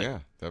bold. But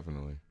yeah,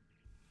 definitely.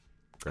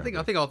 I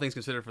think all things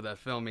considered for that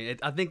film,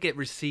 I think it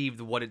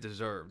received what it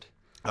deserved.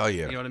 Oh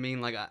yeah, you know what I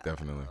mean? Like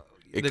definitely.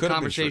 The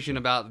conversation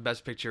about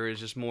Best Picture is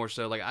just more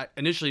so like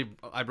initially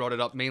I brought it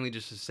up mainly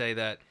just to say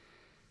that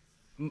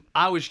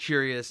I was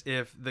curious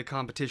if the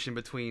competition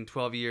between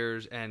 12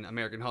 Years and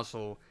American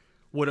Hustle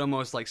would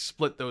almost like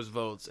split those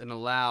votes and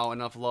allow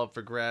enough love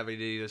for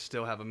Gravity to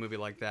still have a movie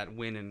like that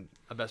win in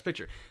a Best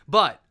Picture.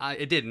 But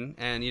it didn't,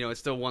 and it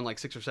still won like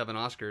 6 or 7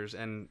 Oscars,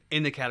 and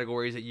in the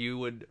categories that you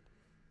would,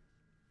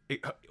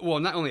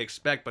 not only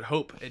expect but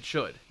hope it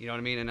should. You know what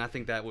I mean? And I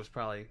think that was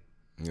probably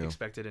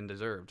expected and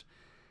deserved.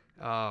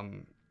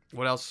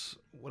 What else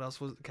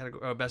was the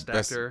category? Best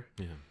Actor.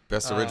 Yeah.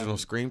 Best Original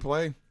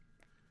Screenplay.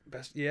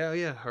 Best.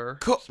 Yeah. Her.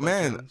 Cool,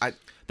 man. That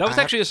was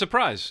actually a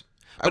surprise.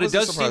 But it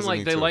does seem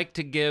like they like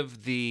to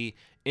give the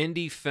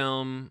indie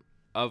film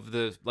of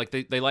the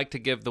they like to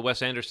give the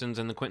Wes Andersons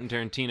and the Quentin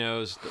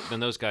Tarantinos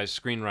and those guys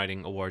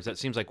screenwriting awards. That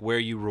seems like where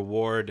you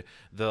reward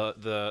the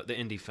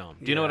indie film.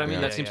 Do you know what I mean?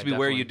 That seems to be definitely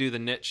where you do the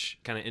niche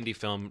kind of indie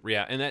film.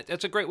 Yeah, and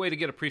that's a great way to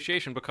get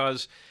appreciation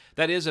because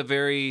that is a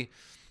very.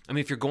 I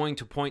mean, if you're going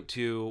to point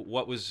to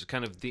what was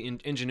kind of the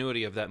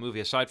ingenuity of that movie,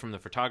 aside from the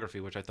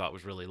photography, which I thought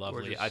was really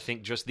lovely, gorgeous. I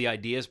think just the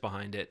ideas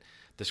behind it,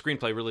 the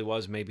screenplay really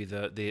was maybe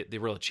the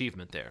real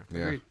achievement there.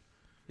 Yeah, agreed.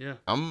 Yeah.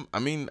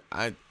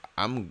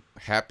 I'm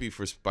happy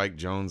for Spike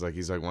Jonze. Like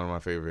he's like one of my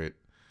favorite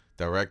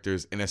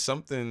directors, and it's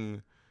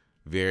something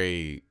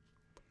very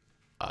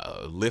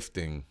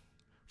lifting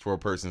for a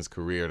person's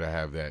career to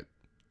have that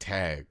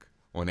tag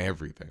on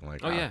everything.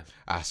 Like,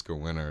 Oscar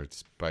winner,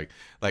 Spike.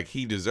 Like,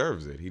 he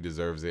deserves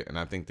it. And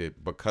I think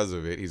that because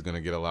of it, he's going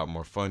to get a lot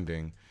more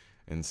funding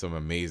and some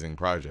amazing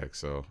projects.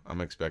 So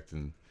I'm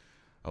expecting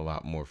a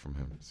lot more from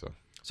him. So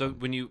So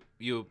when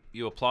you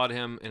applaud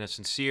him in a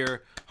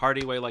sincere,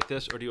 hearty way like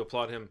this, or do you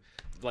applaud him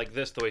like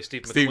this, the way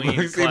Steve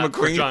McQueen clapped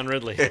for John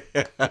Ridley?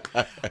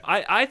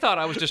 I thought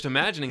I was just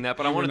imagining that,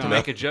 but I wanted to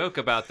make a joke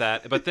about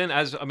that. But then,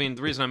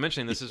 the reason I'm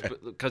mentioning this is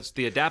because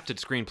the adapted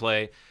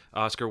screenplay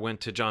Oscar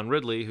went to John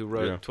Ridley, who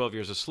wrote 12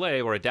 Years a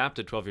Slave, or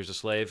adapted 12 Years a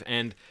Slave,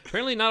 and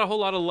apparently not a whole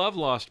lot of love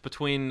lost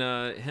between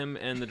him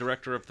and the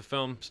director of the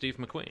film, Steve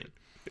McQueen.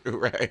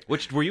 Right.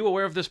 Which, were you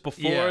aware of this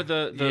before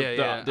the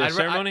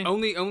ceremony?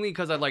 Only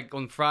because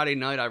on Friday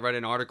night I read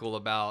an article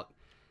about,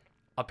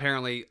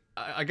 apparently,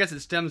 I guess it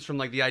stems from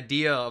like the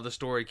idea of the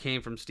story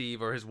came from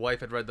Steve, or his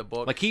wife had read the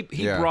book. Like he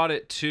brought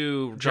it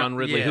to John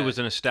Ridley, who was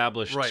an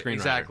established screenwriter.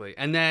 Exactly.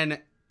 And then,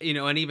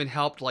 and even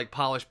helped like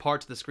polish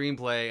parts of the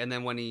screenplay. And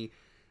then when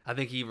I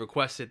think he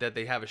requested that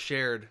they have a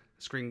shared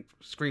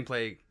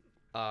screenplay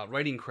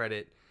writing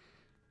credit.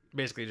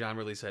 Basically, John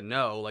Ridley said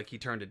no, like he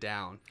turned it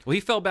down. Well, he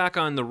fell back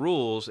on the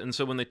rules, and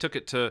so when they took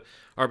it to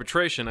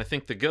arbitration, I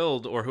think the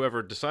guild or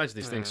whoever decides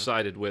these things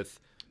sided with,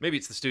 maybe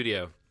it's the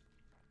studio,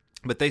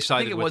 but they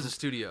sided. I think it was the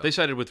studio. They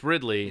sided with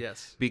Ridley,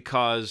 yes,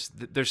 because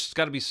there's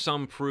got to be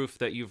some proof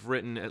that you've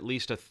written at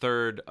least a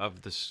third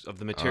of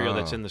the material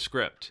that's in the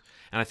script.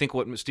 And I think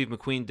what Steve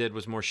McQueen did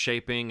was more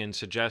shaping and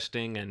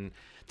suggesting, and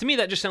to me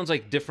that just sounds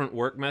like different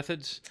work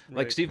methods. Right.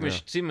 Like Steve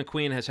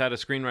McQueen has had a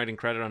screenwriting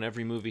credit on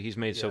every movie he's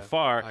made so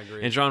far. I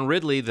agree. And John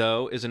Ridley,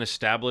 though, is an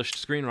established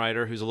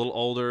screenwriter who's a little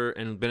older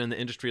and been in the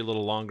industry a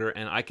little longer,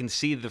 and I can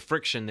see the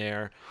friction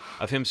there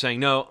of him saying,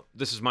 no,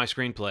 this is my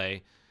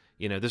screenplay,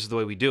 this is the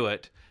way we do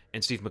it,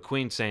 and Steve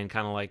McQueen saying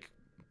kind of like,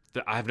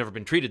 I've never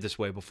been treated this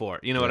way before.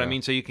 You know what I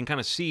mean? So you can kind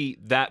of see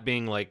that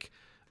being like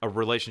a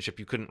relationship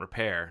you couldn't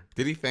repair.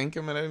 Did he thank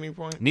him at any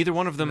point? Neither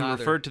one of them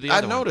referred to the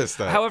other one. I noticed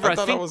that. However, I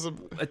think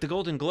at the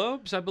Golden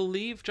Globes, I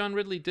believe John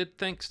Ridley did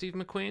thank Steve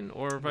McQueen,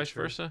 or vice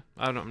versa.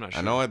 I'm not sure.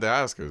 I know at the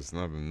Oscars,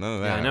 none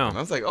of that. Yeah, I know.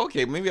 I was like,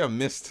 okay, maybe I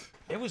missed.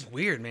 It was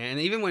weird, man.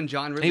 Even when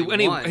John Ridley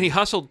won, he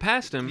hustled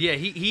past him. Yeah,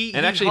 he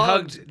actually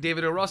hugged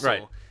David O. Russell.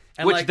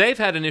 Right. Which they've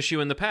had an issue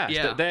in the past.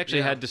 Yeah, they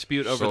actually had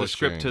dispute over the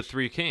script to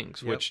Three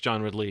Kings, Yep. which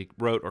John Ridley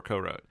wrote or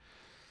co-wrote.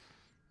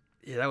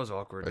 Yeah, that was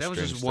awkward. That's that was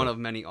just strange one stuff. of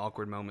many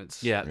awkward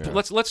moments. Yeah.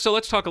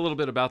 Let's talk a little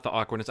bit about the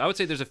awkwardness. I would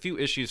say there's a few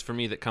issues for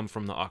me that come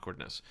from the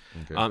awkwardness.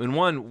 Okay. And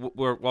one,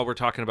 while we're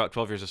talking about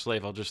 12 Years a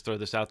Slave, I'll just throw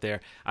this out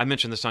there. I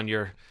mentioned this on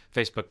your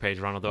Facebook page,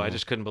 Ronald, though I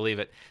just couldn't believe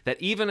it.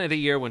 That even at a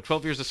year when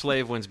 12 Years a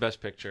Slave wins Best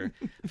Picture,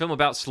 a film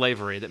about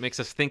slavery that makes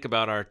us think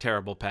about our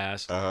terrible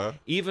past,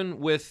 even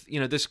with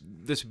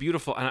this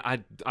beautiful,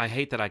 and I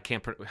hate that I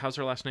can't. How's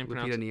her last name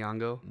pronounced?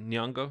 Lupita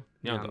Nyong'o.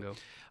 Nyong'o.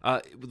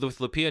 With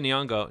Lupita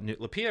Nyong'o,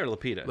 Lupita or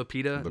Lupita?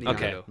 Lupita Nyong'o.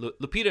 Okay,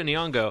 Lupita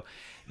Nyong'o.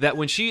 That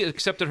when she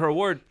accepted her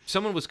award,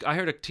 I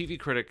heard a TV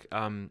critic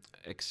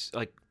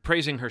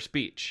praising her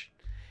speech,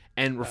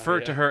 and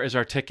referred to her as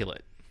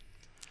articulate.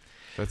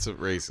 That's a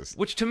racist.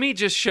 Which to me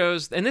just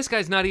shows, and this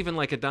guy's not even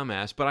like a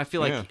dumbass, but I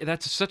feel like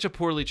that's such a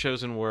poorly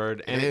chosen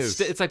word. And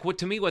it's like what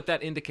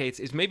that indicates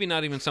is maybe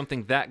not even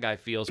something that guy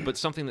feels, but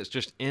something that's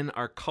just in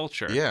our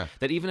culture. Yeah.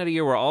 That even at a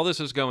year where all this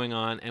is going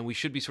on, and we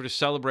should be sort of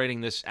celebrating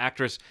this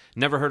actress,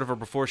 never heard of her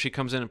before, she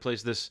comes in and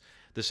plays this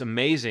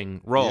amazing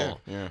role,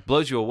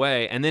 blows you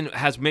away, and then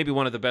has maybe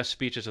one of the best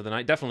speeches of the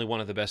night, definitely one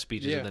of the best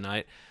speeches of the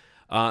night.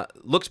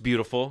 Looks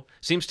beautiful.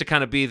 Seems to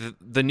kind of be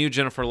the new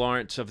Jennifer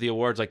Lawrence of the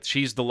awards. Like,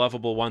 she's the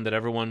lovable one that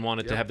everyone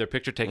wanted to have their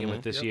picture taken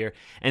with this year.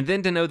 And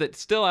then to know that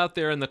still out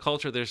there in the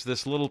culture, there's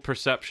this little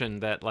perception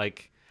that,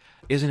 like,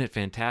 isn't it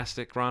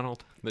fantastic,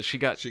 Ronald? That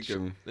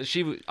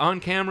she on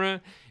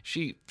camera,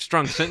 she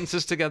strung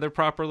sentences together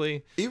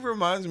properly. It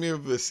reminds me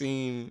of the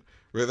scene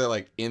where they're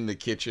like in the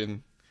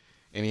kitchen,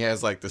 and he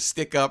has like the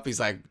stick up.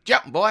 He's like,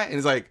 "Jump, boy!" And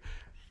he's like,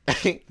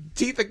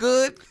 "Teeth are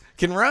good,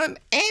 can run,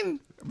 and."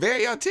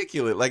 Very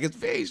articulate. Like,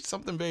 it's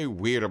something very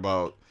weird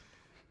about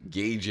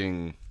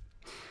gauging.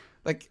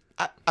 Like,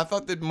 I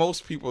thought that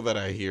most people that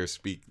I hear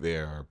speak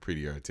there are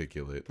pretty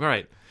articulate.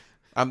 Right.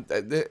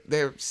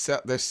 There's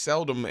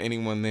seldom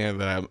anyone there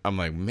that I'm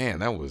like, man,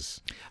 that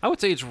was. I would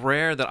say it's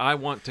rare that I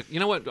want to. You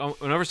know what?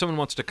 Whenever someone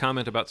wants to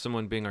comment about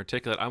someone being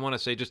articulate, I want to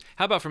say just,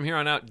 how about from here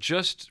on out,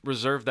 just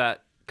reserve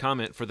that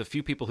comment for the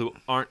few people who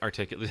aren't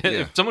articulate.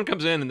 If someone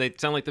comes in and they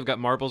sound like they've got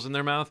marbles in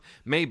their mouth,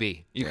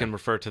 maybe you can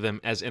refer to them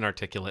as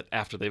inarticulate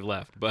after they've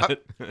left.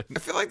 But I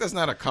feel like that's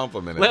not a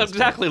compliment.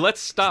 Exactly.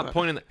 Let's stop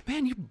pointing that.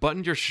 Man, you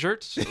buttoned your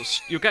shirts.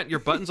 You got your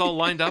buttons all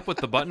lined up with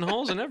the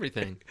buttonholes and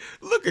everything.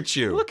 Look at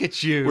you.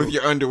 With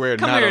your underwear.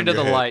 Come not here on into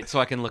your the head. light so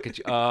I can look at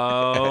you.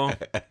 Oh,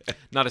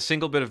 not a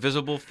single bit of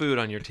visible food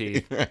on your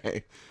teeth.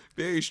 Right.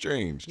 Very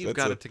strange. You've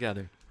got it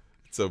together.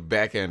 It's a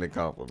backhanded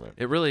compliment.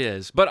 It really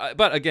is. But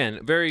again,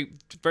 very,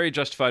 very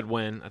justified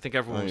win. I think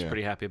everyone was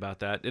pretty happy about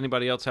that.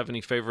 Anybody else have any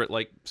favorite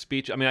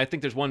speech? I mean, I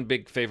think there's one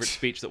big favorite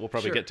speech that we'll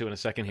probably get to in a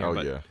second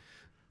here.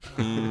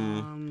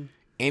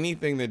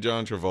 Anything that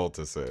John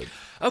Travolta said.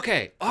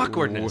 Okay,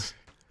 awkwardness.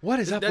 What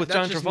is up with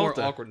John Travolta?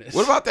 Travolta? Awkwardness.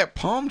 What about that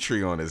palm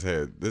tree on his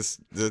head?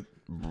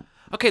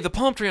 Okay, the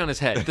palm tree on his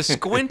head, the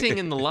squinting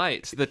in the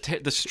lights,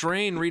 the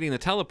strain reading the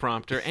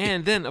teleprompter,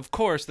 and then, of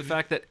course, the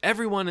fact that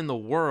everyone in the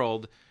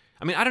world,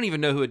 I mean, I don't even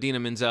know who Idina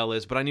Menzel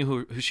is, but I knew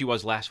who she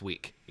was last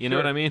week. You know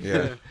what I mean?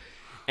 Yeah.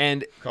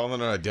 And calling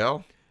her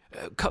Adele.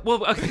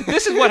 Well, okay,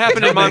 this is what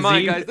happened in my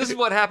mind, guys. This is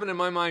what happened in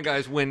my mind,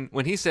 guys. When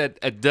he said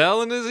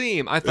Adele and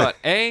Nazim, I thought,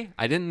 I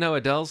didn't know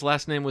Adele's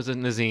last name was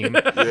Nazim,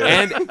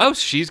 and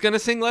she's gonna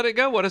sing "Let It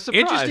Go." What a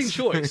surprise! Interesting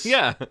choice.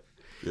 Yeah.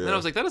 And I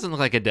was like, that doesn't look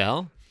like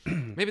Adele.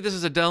 Maybe this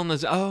is Adele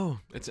Nazim. Oh,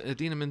 it's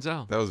Idina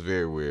Menzel. That was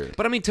very weird.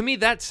 But I mean, to me,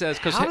 that says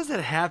how does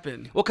that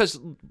happen? Well, because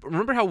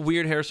remember how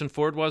weird Harrison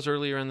Ford was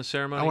earlier in the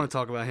ceremony? I want to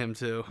talk about him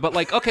too. But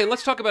like, okay,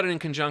 let's talk about it in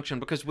conjunction,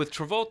 because with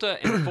Travolta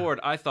and Ford,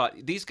 I thought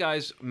these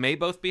guys may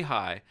both be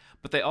high,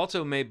 but they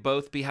also may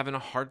both be having a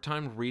hard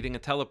time reading a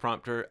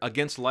teleprompter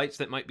against lights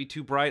that might be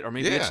too bright, or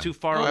maybe it's too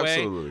far away,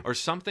 absolutely. or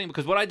something.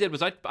 Because what I did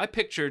was I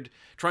pictured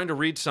trying to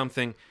read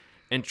something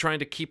and trying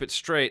to keep it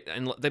straight,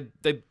 and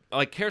they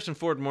like Harrison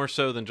Ford more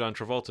so than John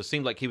Travolta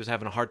seemed like he was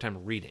having a hard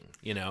time reading.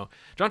 You know,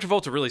 John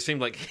Travolta really seemed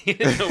like he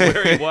didn't know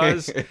where he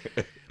was,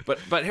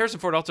 but Harrison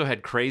Ford also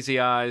had crazy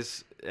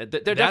eyes.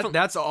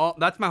 That's all.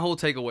 That's my whole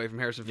takeaway from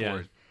Harrison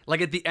Ford.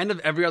 Like at the end of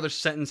every other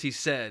sentence he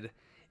said,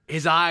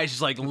 his eyes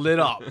just like lit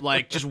up,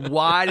 like just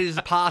wide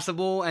as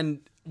possible,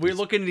 and we're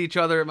looking at each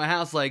other at my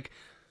house like,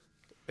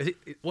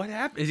 what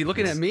happened? Is he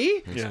looking at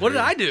me? Yeah. What did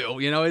I do?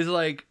 You know, he's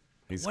like.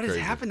 What has crazy.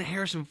 happened to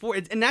Harrison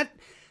Ford? And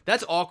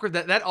that's awkward.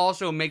 That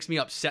also makes me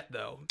upset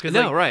though.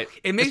 No, right.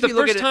 It makes it's me the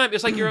look first at time.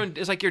 It's like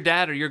it's like your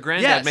dad or your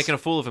granddad making a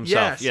fool of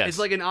himself. Yes. It's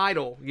like an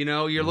idol. You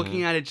know, you're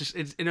looking at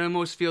it. It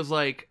almost feels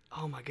like,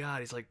 oh my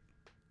God, he's like,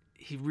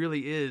 he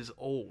really is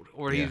old,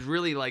 or he's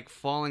really like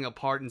falling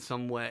apart in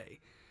some way.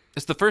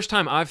 It's the first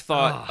time I've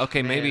thought,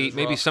 okay, man,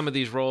 maybe some of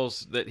these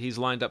roles that he's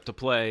lined up to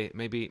play,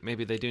 maybe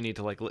they do need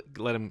to like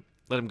let him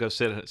go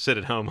sit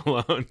at home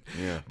alone.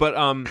 Yeah.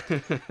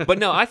 But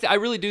no, I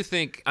really do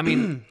think. I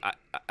mean,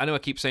 I know I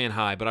keep saying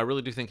high, but I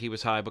really do think he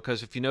was high,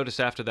 because if you notice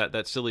after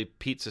that silly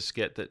pizza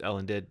skit that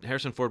Ellen did,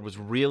 Harrison Ford was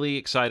really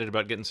excited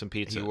about getting some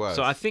pizza. He was.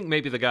 So I think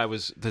maybe the guy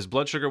his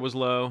blood sugar was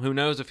low. Who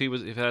knows if he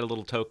had a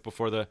little toke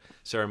before the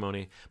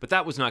ceremony, but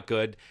that was not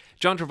good.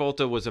 John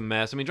Travolta was a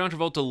mess. I mean, John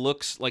Travolta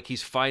looks like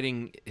he's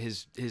fighting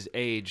his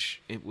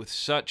age with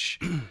such.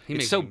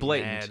 It's so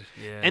blatant.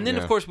 Yeah. And then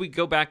of course we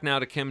go back now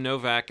to Kim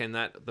Novak and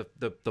that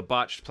the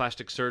botched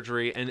plastic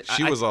surgery, and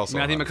She was also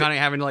Matthew hot. McConaughey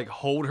having to like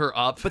hold her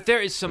up. But there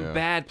is some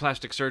bad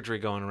plastic surgery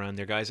going around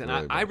there, guys, and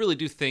Really I bad. really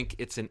do think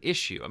it's an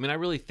issue. I mean, I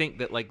really think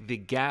that like the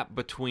gap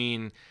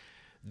between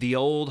the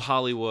old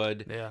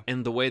Hollywood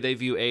and the way they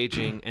view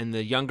aging and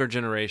the younger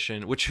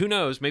generation, which who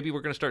knows, maybe we're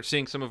going to start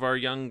seeing some of our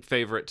young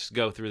favorites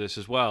go through this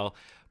as well.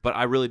 But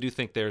I really do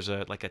think there's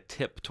a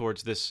tip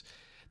towards this.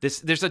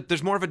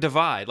 There's more of a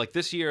divide. Like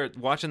this year,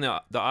 watching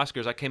the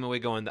Oscars, I came away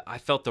going, I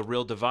felt the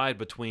real divide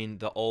between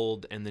the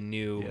old and the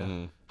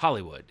new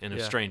Hollywood in a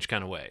strange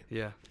kind of way.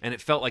 Yeah. And it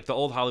felt like the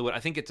old Hollywood.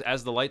 I think it's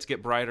as the lights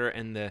get brighter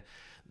and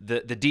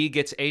the D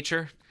gets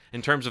H'er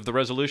in terms of the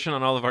resolution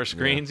on all of our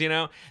screens, you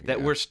know, that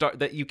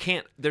that you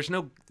can't. There's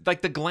no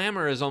like the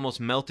glamour is almost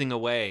melting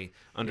away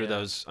under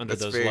those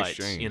That's those very lights,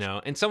 strange. you know.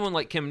 And someone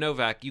like Kim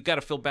Novak, you got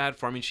to feel bad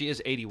for. I mean, she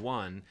is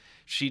 81.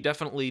 She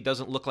definitely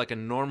doesn't look like a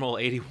normal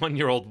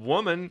 81-year-old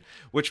woman,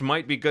 which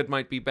might be good,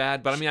 might be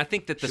bad. But I mean, I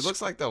think that She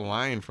looks like the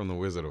lion from The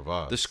Wizard of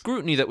Oz. the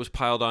scrutiny that was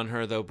piled on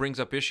her, though, brings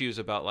up issues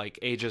about like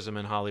ageism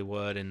in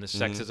Hollywood and the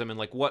sexism and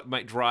like what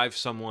might drive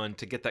someone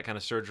to get that kind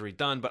of surgery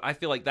done. But I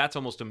feel like that's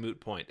almost a moot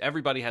point.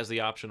 Everybody has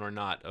the option or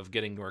not of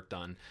getting work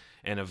done,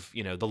 and of,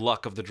 you know, the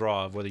luck of the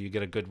draw of whether you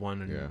get a good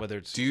one and whether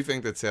it's. Do you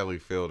think that Sally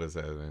Field has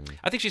had any?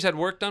 I think she's had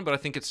work done, but I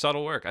think it's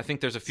subtle work. I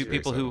think there's a few very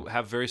people who subtle.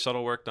 have very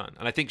subtle work done,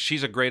 and I think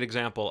she's a great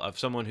example of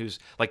someone who's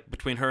like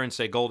between her and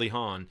say Goldie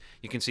Hawn.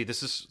 You can see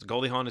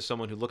Goldie Hawn is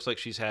someone who looks like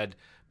she's had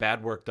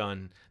bad work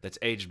done that's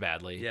aged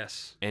badly.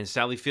 Yes. And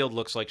Sally Field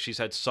looks like she's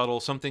had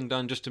something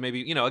done just to maybe,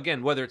 you know,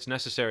 again, whether it's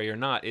necessary or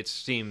not, it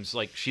seems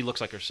like she looks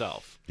like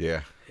herself.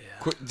 Yeah.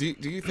 Do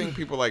you think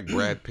people like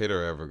Brad Pitt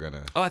are ever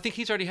gonna? Oh, I think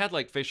he's already had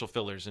like facial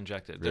fillers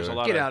injected. There's a Really?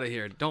 lot Get of. out of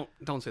here! Don't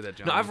say that,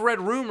 John. No, I've read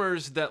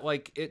rumors that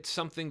like it's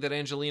something that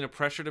Angelina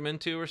pressured him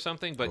into or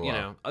something, but you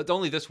know,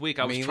 only this week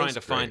I was he trying looks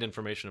to find great.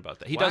 information about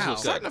that. He Wow. does look I'm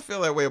good. starting to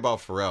feel that way about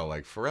Pharrell.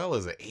 Like Pharrell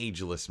is an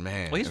ageless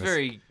man. Well, he's And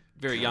it's-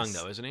 very young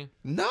though, isn't he?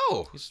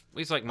 No.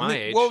 He's like my I mean,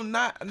 age. Well,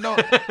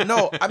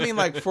 no. I mean,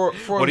 like for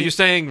What are you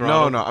saying, No,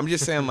 Ronald? no. I'm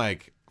just saying,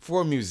 like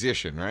for a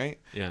musician, right?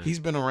 Yeah. He's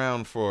been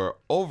around for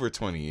over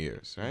 20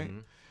 years, right? Mm-hmm.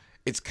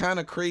 It's kind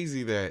of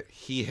crazy that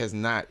he has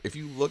not. If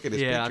you look at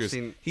his yeah, I've pictures,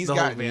 seen he's the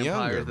whole gotten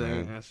vampire younger,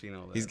 thing. man. I've seen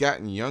all that. He's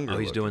gotten younger. Oh,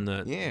 he's doing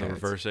the it's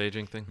reverse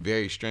aging thing.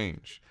 Very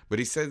strange. But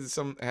he says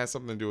it has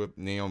something to do with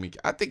Naomi.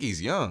 I think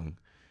he's young.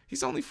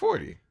 He's only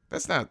 40.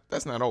 That's not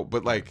old.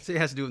 But like So it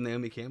has to do with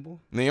Naomi Campbell.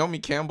 Naomi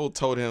Campbell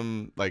told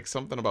him like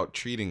something about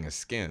treating his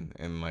skin,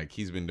 and like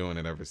he's been doing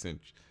it ever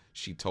since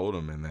she told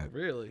him, and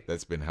Really?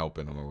 that's been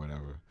helping him or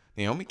whatever.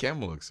 Naomi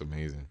Campbell looks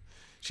amazing.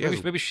 She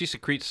Maybe she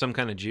secretes some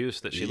kind of juice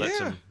that she lets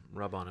Yeah. him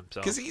rub on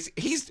himself. because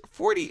he's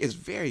 40 is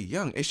very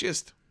young. It's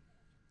just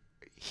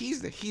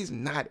he's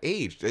not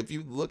aged. If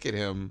you look at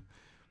him,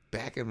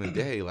 back in the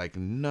day, like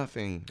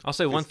nothing. I'll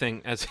say one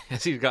thing: as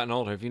he's gotten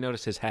older, have you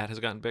noticed his hat has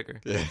gotten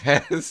bigger?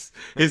 Yes,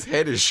 his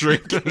head is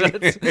shrinking.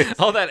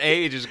 All that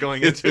age is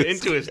going into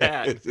his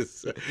hat.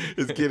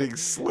 It's getting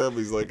slim.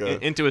 He's like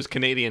into his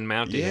Canadian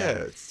Mountie hat.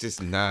 Yeah, it's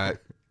just not.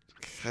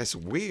 That's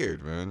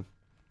weird, man.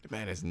 The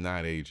man is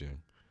not aging.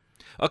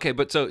 Okay,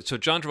 but so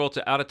John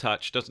Travolta out of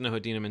touch, doesn't know who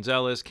Idina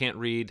Menzel is, can't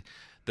read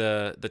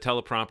the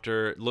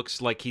teleprompter,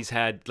 looks like he's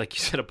had, like you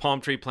said, a palm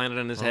tree planted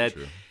on his head.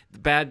 Tree.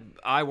 Bad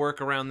eye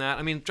work around that.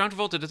 I mean, John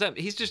Travolta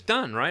he's just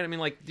done, right? I mean,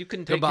 like you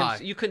couldn't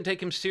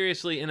take him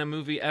seriously in a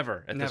movie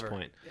ever at this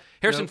point.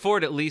 Harrison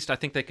Ford, at least, I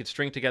think they could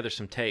string together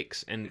some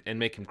takes and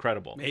make him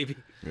credible. Maybe.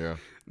 Yeah.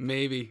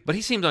 Maybe. But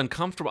he seemed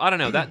uncomfortable. I don't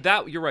know.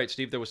 That you're right,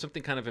 Steve. There was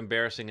something kind of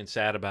embarrassing and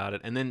sad about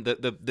it. And then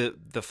the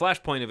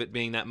flashpoint of it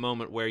being that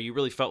moment where you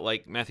really felt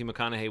like Matthew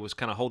McConaughey was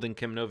kind of holding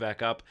Kim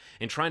Novak up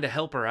and trying to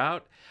help her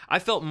out. I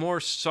felt more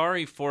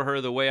sorry for her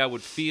the way I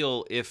would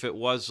feel if it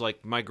was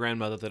like my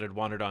grandmother that had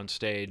wandered on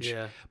stage.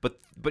 Yeah.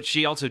 But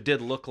she also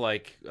did look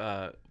like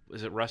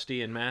is it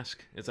Rusty in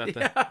Mask? Is that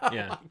the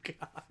yeah. Oh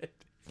God.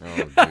 Oh,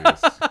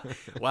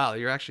 geez. Wow,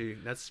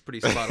 that's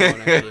pretty spot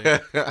on, actually.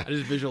 I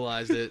just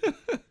visualized it.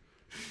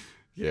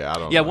 Yeah, I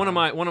don't know.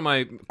 One of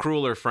my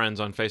crueler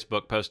friends on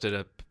Facebook posted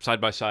a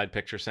side-by-side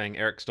picture saying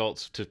Eric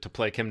Stoltz to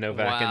play Kim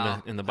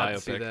Novak in the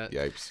biopic.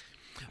 Yipes.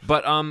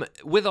 But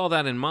with all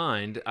that in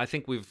mind, I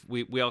think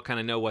we all kind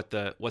of know what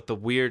the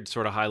weird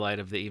sort of highlight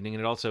of the evening,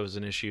 and it also is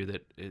an issue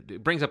that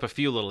it brings up a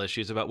few little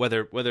issues about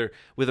whether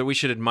we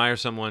should admire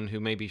someone who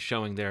may be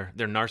showing their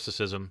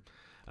narcissism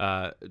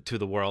to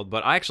the world.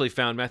 But I actually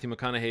found Matthew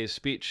McConaughey's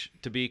speech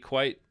to be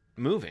quite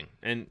moving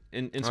and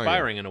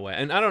inspiring in a way.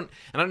 And I don't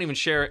even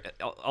share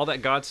all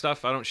that God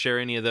stuff. I don't share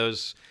any of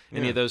those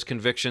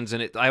convictions,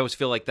 and I always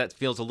feel like that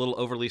feels a little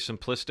overly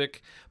simplistic.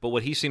 But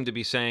what he seemed to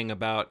be saying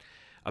about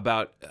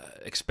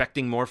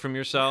expecting more from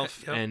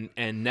yourself and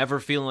never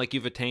feeling like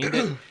you've attained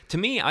it, to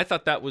me, I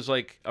thought that was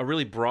like a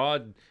really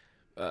broad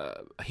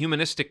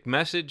humanistic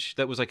message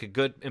that was like a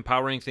good,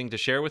 empowering thing to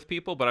share with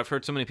people. But I've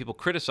heard so many people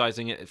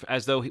criticizing it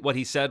as though what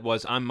he said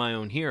was, "I'm my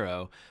own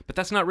hero," but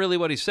that's not really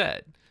what he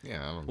said.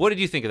 Yeah. What did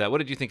you think of that? What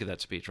did you think of that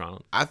speech,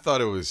 Ronald? I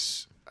thought it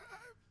was.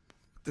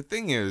 The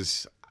thing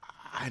is,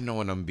 I know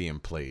when I'm being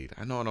played.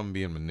 I know when I'm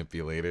being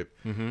manipulated,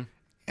 and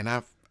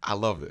I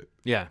loved it.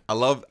 Yeah, I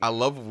love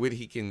what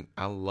he can.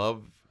 I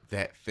love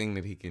that thing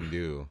that he can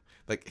do.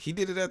 Like, he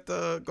did it at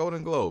the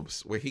Golden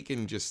Globes, where he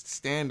can just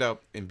stand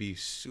up and be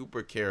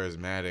super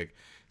charismatic,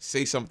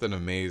 say something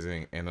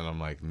amazing, and then I'm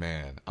like,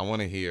 man, I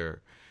want to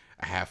hear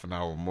a half an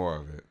hour more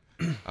of it.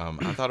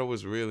 I thought it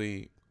was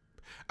really,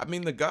 I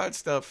mean, the God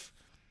stuff,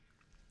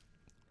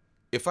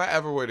 if I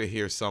ever were to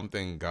hear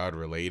something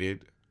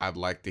God-related, I'd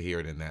like to hear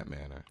it in that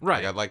manner. Right.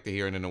 Like, I'd like to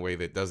hear it in a way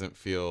that doesn't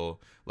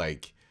feel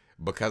like,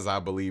 because I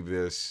believe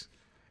this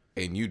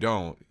and you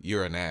don't,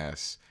 you're an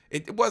ass.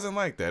 It wasn't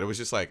like that. It was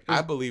just like,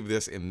 I believe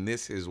this, and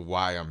this is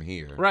why I'm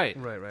here. Right.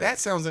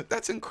 That's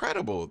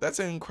incredible. That's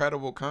an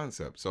incredible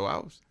concept. So I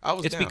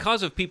was. It's down.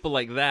 because of people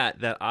like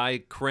that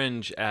I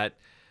cringe at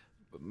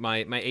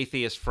my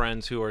atheist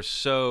friends who are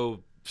so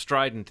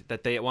strident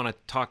that they want to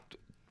talk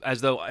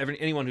as though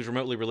anyone who's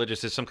remotely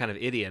religious is some kind of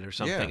idiot or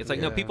something. It's like,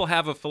 no, people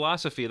have a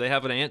philosophy. They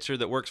have an answer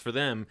that works for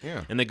them,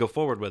 and they go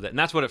forward with it. And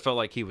that's what it felt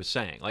like he was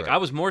saying. Like, I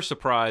was more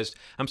surprised.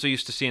 I'm so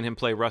used to seeing him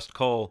play Rust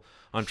Cole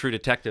on True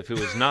Detective, who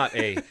is not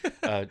a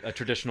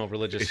traditional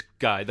religious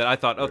guy, that I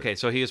thought, okay,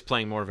 so he is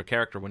playing more of a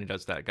character when he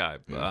does that guy.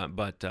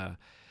 But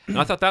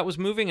I thought that was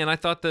moving, and I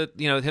thought that,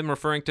 him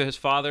referring to his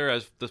father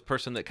as the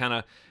person that kind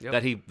of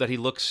that he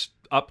looks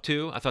up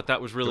to, I thought that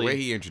was really... The way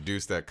he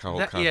introduced that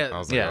concept, I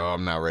was like, oh,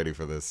 I'm not ready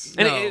for this.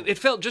 And it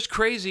felt just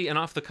crazy and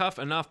off the cuff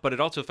enough, but it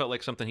also felt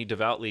like something he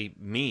devoutly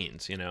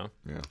means, Yeah.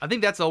 I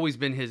think that's always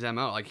been his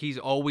MO. Like, he's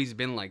always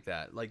been like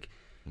that. Like,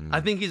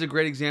 I think he's a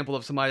great example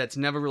of somebody that's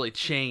never really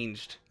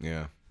changed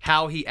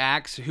how he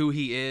acts, who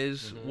he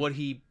is, what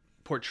he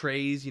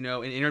portrays, in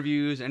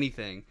interviews,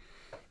 anything.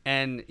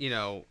 And,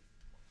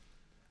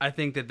 I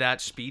think that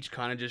speech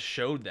kind of just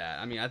showed that.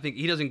 I mean, I think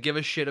he doesn't give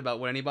a shit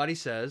about what anybody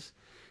says.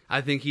 I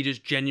think he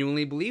just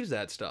genuinely believes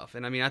that stuff.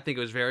 And I mean, I think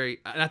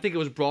it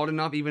was broad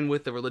enough, even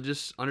with the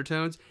religious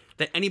undertones,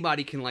 that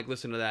anybody can like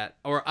listen to that.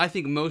 Or I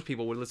think most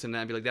people would listen to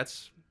that and be like,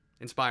 that's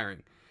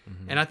inspiring.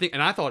 And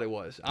I thought it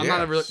was. I'm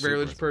not a very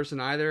religious person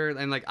either.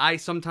 And like, I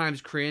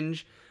sometimes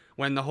cringe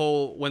when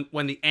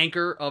when the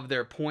anchor of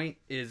their point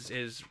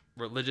is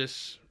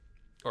religious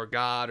or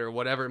God or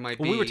whatever it might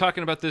be. We were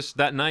talking about this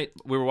that night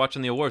we were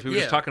watching the awards. We were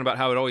just talking about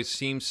how it always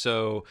seems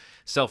so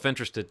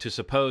self-interested to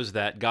suppose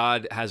that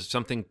God has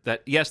something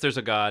that, yes, there's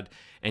a God,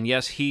 and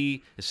yes,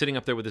 he is sitting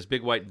up there with his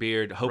big white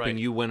beard hoping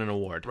you win an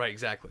award. Right,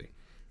 exactly.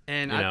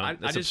 And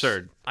that's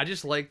absurd. I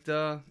just liked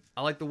I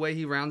like the way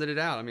he rounded it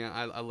out. I mean,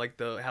 I like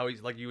how he,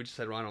 like you just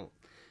said, Ronald,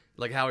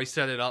 like how he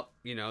set it up.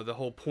 The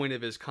whole point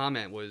of his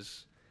comment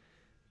was,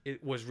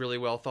 it was really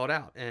well thought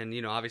out. And,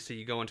 obviously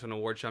you go into an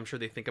award show, I'm sure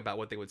they think about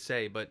what they would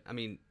say, but I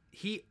mean,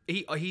 he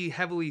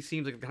heavily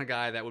seems like the kind of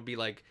guy that would be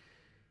like,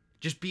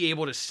 just be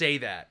able to say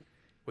that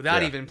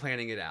without even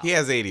planning it out. He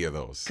has 80 of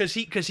those.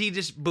 Because he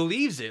just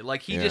believes it.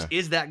 Like, he just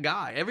is that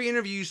guy. Every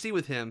interview you see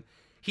with him,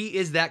 he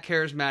is that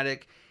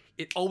charismatic.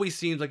 It always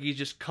seems like he's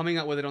just coming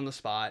up with it on the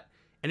spot.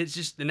 And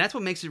that's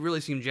what makes it really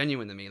seem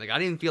genuine to me. Like, I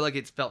didn't feel like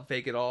it felt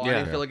fake at all. I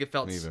didn't feel like it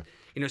felt,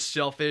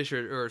 selfish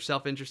or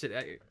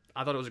self-interested.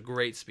 I thought it was a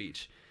great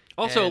speech.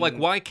 Also, like,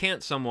 why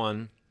can't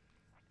someone,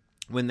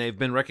 when they've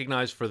been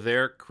recognized for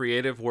their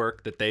creative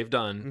work that they've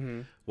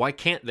done, why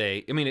can't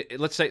they? I mean,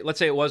 let's say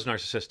it was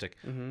narcissistic.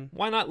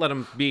 Why not let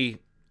them be?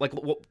 Like,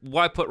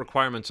 why put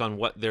requirements on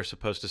what they're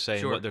supposed to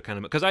say and what they're kind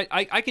of? Because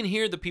I can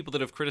hear the people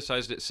that have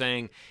criticized it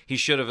saying he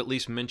should have at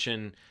least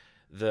mentioned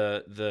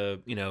the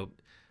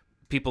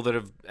people that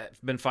have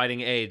been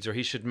fighting AIDS, or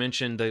he should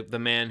mention the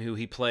man who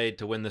he played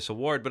to win this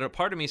award. But a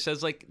part of me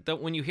says, like,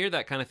 that when you hear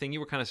that kind of thing, you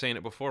were kind of saying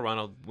it before,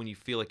 Ronald, when you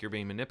feel like you're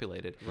being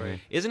manipulated.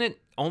 Right. Isn't it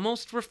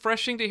almost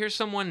refreshing to hear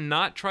someone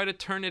not try to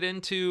turn it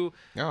into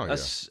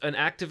an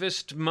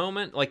activist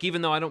moment? Like,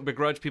 even though I don't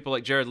begrudge people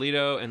like Jared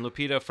Leto and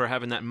Lupita for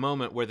having that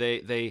moment where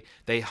they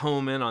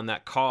home in on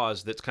that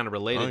cause that's kind of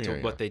related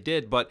to what they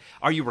did. But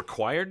are you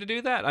required to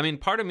do that? I mean,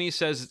 part of me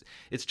says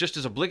it's just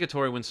as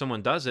obligatory when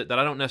someone does it that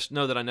I don't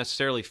know that I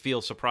necessarily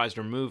feel surprised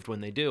or moved when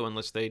they do,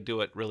 unless they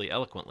do it really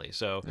eloquently.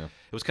 So it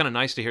was kind of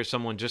nice to hear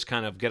someone just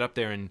kind of get up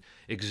there and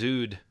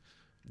exude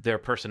their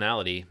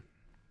personality,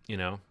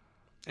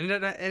 And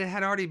it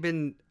had already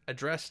been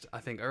addressed, I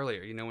think,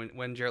 earlier.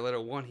 When Jared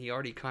Leto won, he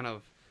already kind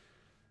of,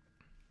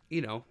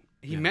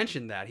 he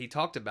mentioned that. He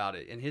talked about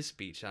it in his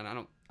speech. And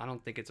I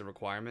don't think it's a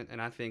requirement.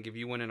 And I think if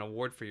you win an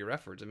award for your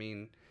efforts, I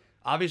mean,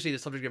 obviously the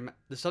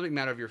subject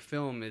matter of your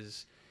film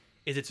is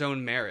its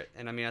own merit.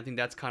 And I mean, I think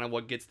that's kind of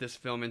what gets this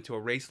film into a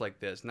race like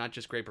this. Not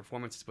just great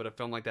performances, but a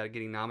film like that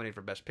getting nominated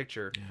for Best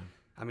Picture. Yeah.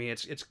 I mean,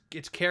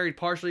 it's carried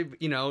partially,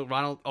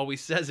 Ronald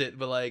always says it,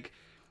 but like,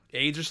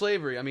 AIDS or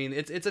slavery. I mean,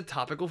 it's a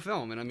topical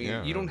film, and I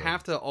mean, you don't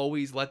have to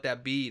always let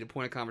that be the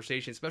point of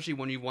conversation, especially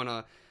when you won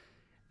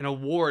an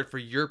award for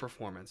your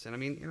performance. And I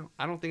mean,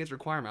 I don't think it's a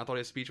requirement. I thought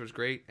his speech was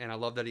great, and I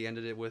love that he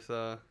ended it with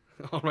all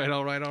right.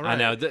 I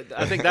know.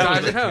 I think that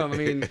was at home. I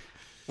mean,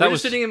 I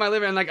was sitting in my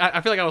living room, and like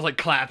I feel like I was like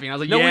clapping. I was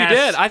like, no, yes. we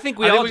did. I think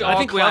we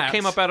all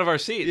came up out of our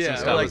seats. Yeah, and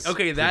stuff. Like,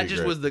 okay, that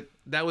just was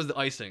the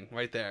icing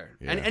right there.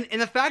 Yeah. And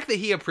the fact that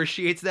he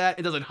appreciates that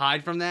and doesn't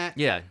hide from that.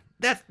 Yeah.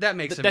 That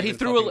makes him that he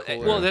threw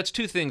well. That's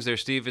two things there,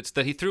 Steve. It's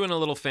that he threw in a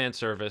little fan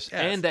service,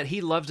 and that he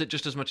loves it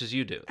just as much as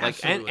you do.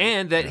 Like,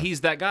 and that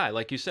he's that guy,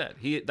 like you said.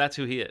 That's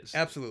who he is.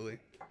 Absolutely,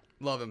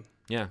 love him.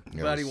 Yeah,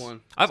 glad he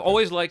won. I've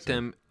always liked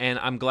him, and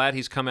I'm glad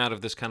he's come out of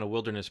this kind of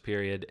wilderness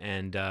period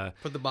and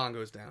put the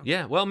bongos down.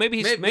 Yeah, well,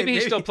 maybe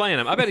he's still playing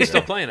them. I bet he's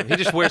still playing them. He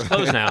just wears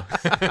clothes now.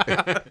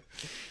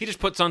 He just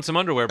puts on some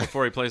underwear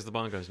before he plays the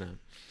bongos now.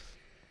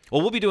 Well,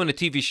 we'll be doing a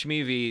TV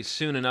Schmeevy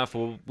soon enough.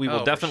 We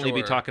will definitely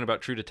be talking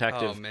about True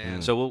Detective. Oh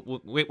man!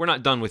 So we're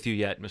not done with you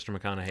yet, Mr.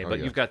 McConaughey.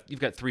 But you've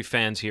got 3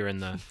 fans here in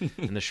the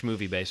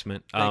Schmeevy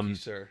basement. Thank you,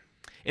 sir.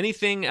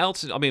 Anything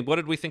else? I mean, what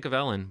did we think of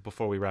Ellen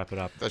before we wrap it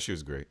up? I thought she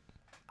was great.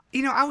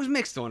 I was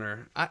mixed on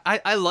her.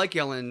 I like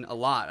Ellen a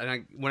lot,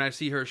 and when I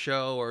see her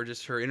show or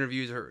just her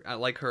interviews, I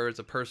like her as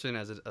a person,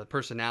 as a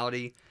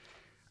personality.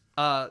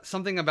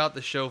 Something about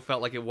the show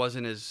felt like it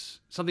wasn't as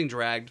something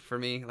dragged for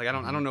me. Like I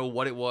don't know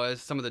what it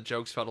was. Some of the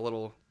jokes felt a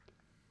little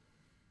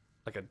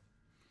like a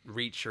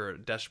reach or a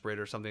desperate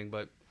or something,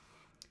 but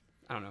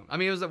I don't know. I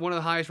mean, it was one of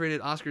the highest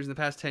rated Oscars in the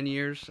past 10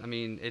 years. I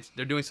mean,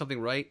 they're doing something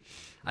right,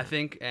 I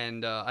think,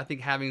 and I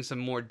think having some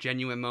more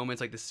genuine moments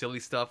like the silly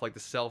stuff, like the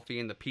selfie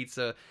and the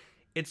pizza,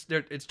 it's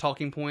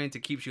talking points.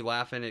 It keeps you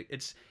laughing.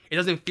 It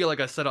doesn't feel like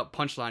a set up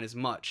punchline as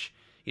much.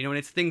 And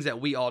it's things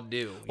that we all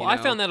do. Well, I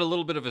found that a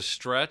little bit of a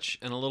stretch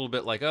and a little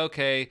bit like,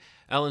 okay,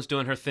 Ellen's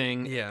doing her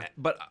thing. Yeah.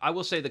 But I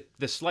will say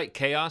the slight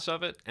chaos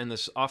of it and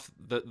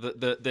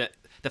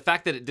the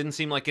fact that it didn't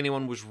seem like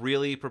anyone was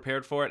really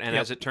prepared for it, and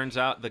as it turns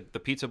out, the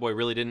pizza boy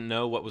really didn't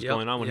know what was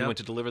going on when he went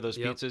to deliver those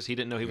pizzas. He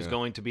didn't know he was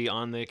going to be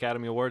on the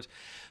Academy Awards.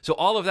 So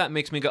all of that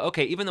makes me go,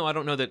 okay, even though I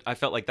don't know that I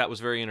felt like that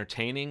was very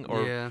entertaining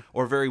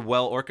or very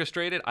well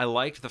orchestrated, I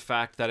liked the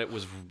fact that it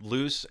was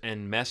loose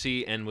and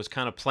messy and was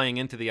kind of playing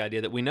into the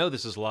idea that we know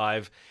this is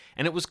live,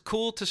 and it was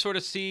cool to sort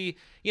of see,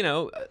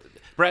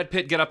 Brad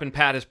Pitt get up and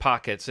pat his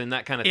pockets and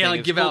that kind of thing. Yeah,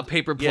 like give out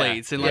paper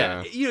plates and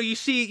like you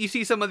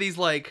see some of these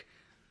like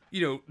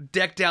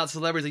decked out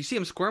celebrities. You see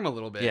them squirm a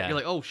little bit. Yeah. You're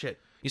like, oh shit.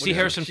 You see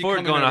Harrison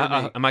Ford going,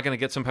 am I going to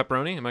get some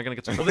pepperoni? Am I going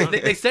to get some pepperoni?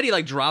 Well, they said he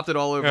like dropped it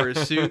all over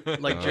his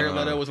suit. Like Jared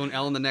Leto was on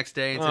Ellen the next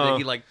day and said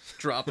he like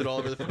dropped it all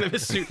over the front of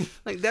his suit.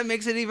 Like that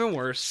makes it even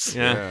worse.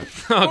 Yeah.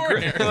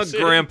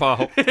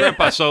 Grandpa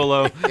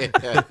Solo.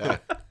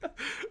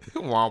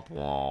 Womp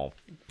womp.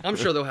 I'm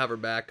sure they'll have her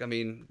back. I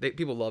mean,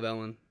 people love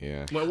Ellen.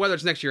 Yeah. Whether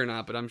it's next year or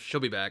not, but she'll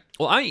be back.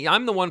 Well,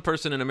 I'm the one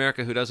person in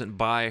America who doesn't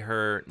buy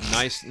her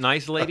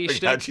nice lady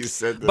shtick. You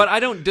said that. But I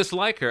don't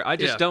dislike her. I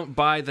just don't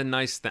buy the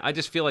nice thing. I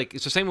just feel like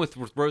it's the same with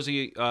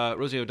Rosie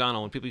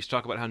O'Donnell. When people used to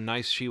talk about how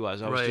nice she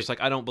was, I was just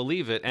like, I don't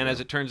believe it. And as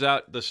it turns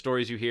out, the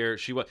stories you hear,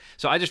 she was.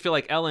 So I just feel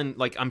like Ellen.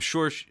 Like I'm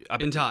sure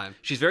in time,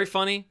 she's very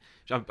funny.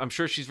 I'm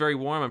sure she's very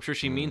warm. I'm sure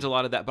she means a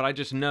lot of that. But I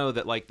just know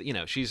that, like, you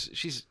know,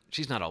 she's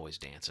not always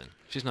dancing.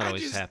 She's not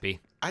always happy.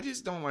 I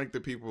just don't like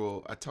the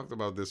people. I talked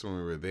about this when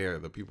we were there.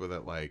 The people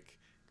that like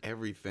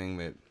everything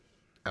that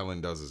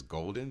Ellen does is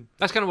golden.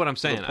 That's kind of what I'm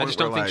saying. I just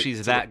don't think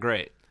she's that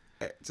great.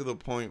 To the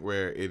point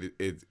where it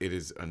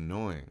is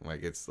annoying.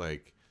 Like it's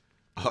like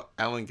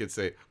Ellen could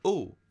say,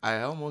 "Oh,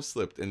 I almost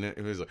slipped," and then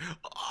it was like,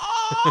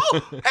 "Oh,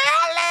 Ellen."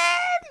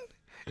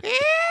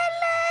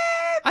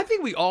 I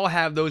think we all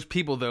have those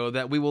people though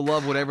that we will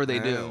love whatever they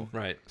do.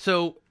 Right.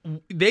 So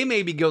they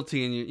may be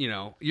guilty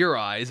in your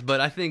eyes,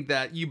 but I think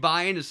that you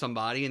buy into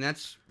somebody and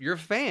that's you're a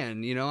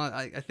fan. You know,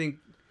 I think.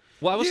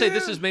 Well, I will say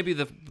this is maybe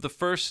the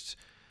first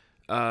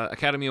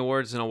Academy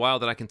Awards in a while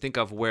that I can think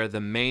of where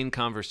the main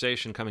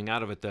conversation coming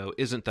out of it though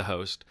isn't the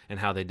host and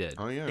how they did.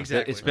 Oh yeah,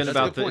 exactly. It's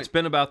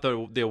been about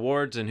the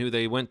awards and who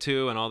they went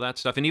to and all that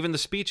stuff, and even the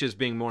speeches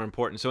being more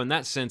important. So in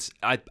that sense,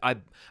 I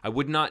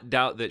would not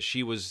doubt that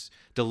she was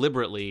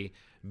deliberately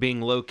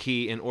being low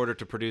key in order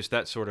to produce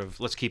that sort of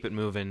let's keep it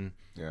moving.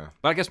 Yeah.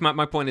 But I guess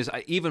my point is,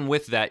 even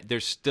with that,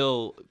 there's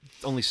still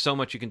only so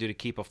much you can do to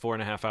keep a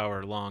 4.5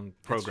 hour long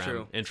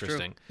program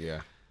interesting.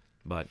 Yeah.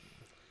 But.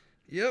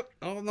 Yep.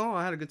 Oh no,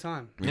 I had a good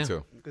time. Me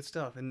too. Good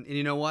stuff. And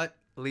you know what,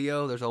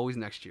 Leo? There's always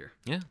next year.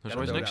 Yeah, there's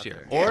always next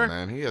year,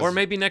 or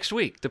maybe next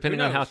week,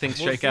 depending on how things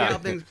shake out. We'll see how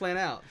things plan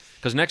out.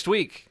 Because next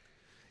week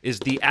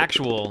is the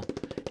actual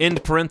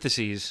end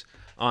parentheses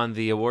on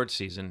the award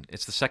season.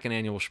 It's the second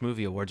annual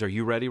Schmovie Awards. Are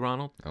you ready,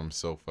 Ronald? I'm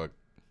so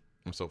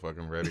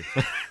fucking ready.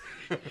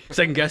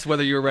 Second guess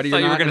whether you were ready I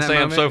or not. You were going to say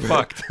moment. I'm so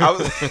fucked.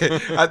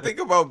 I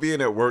think about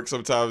being at work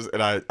sometimes,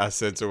 and I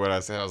censor what I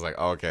say. I was like,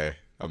 oh, okay,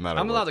 I'm not.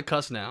 I'm allowed to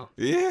cuss now.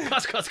 Yeah.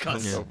 Cuss.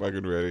 I'm so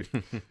fucking ready.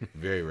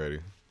 Very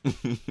ready.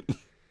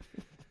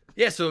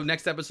 Yeah, so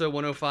next episode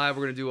 105,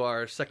 we're going to do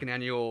our second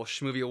annual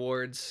Schmovie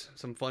Awards.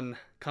 Some fun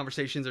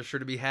conversations are sure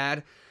to be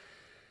had.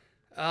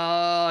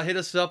 Hit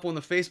us up on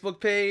the Facebook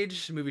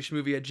page,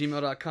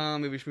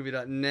 movieschmovie@gmail.com,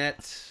 movieschmovie.net.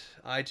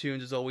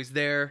 iTunes is always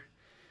there.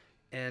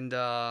 And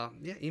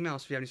email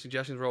us if you have any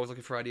suggestions. We're always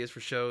looking for ideas for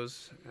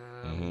shows.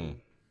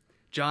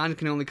 John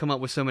can only come up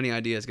with so many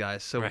ideas,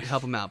 guys. So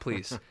help him out,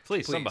 please.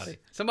 Please,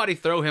 somebody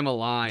throw him a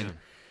line.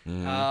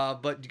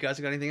 But you guys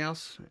got anything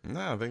else?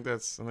 No, I think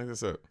that's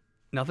it.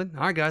 Nothing?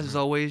 All right, guys. As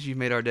always, you've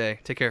made our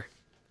day. Take care.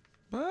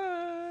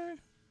 Bye.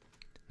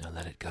 Now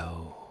let it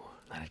go.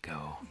 Let it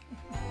go.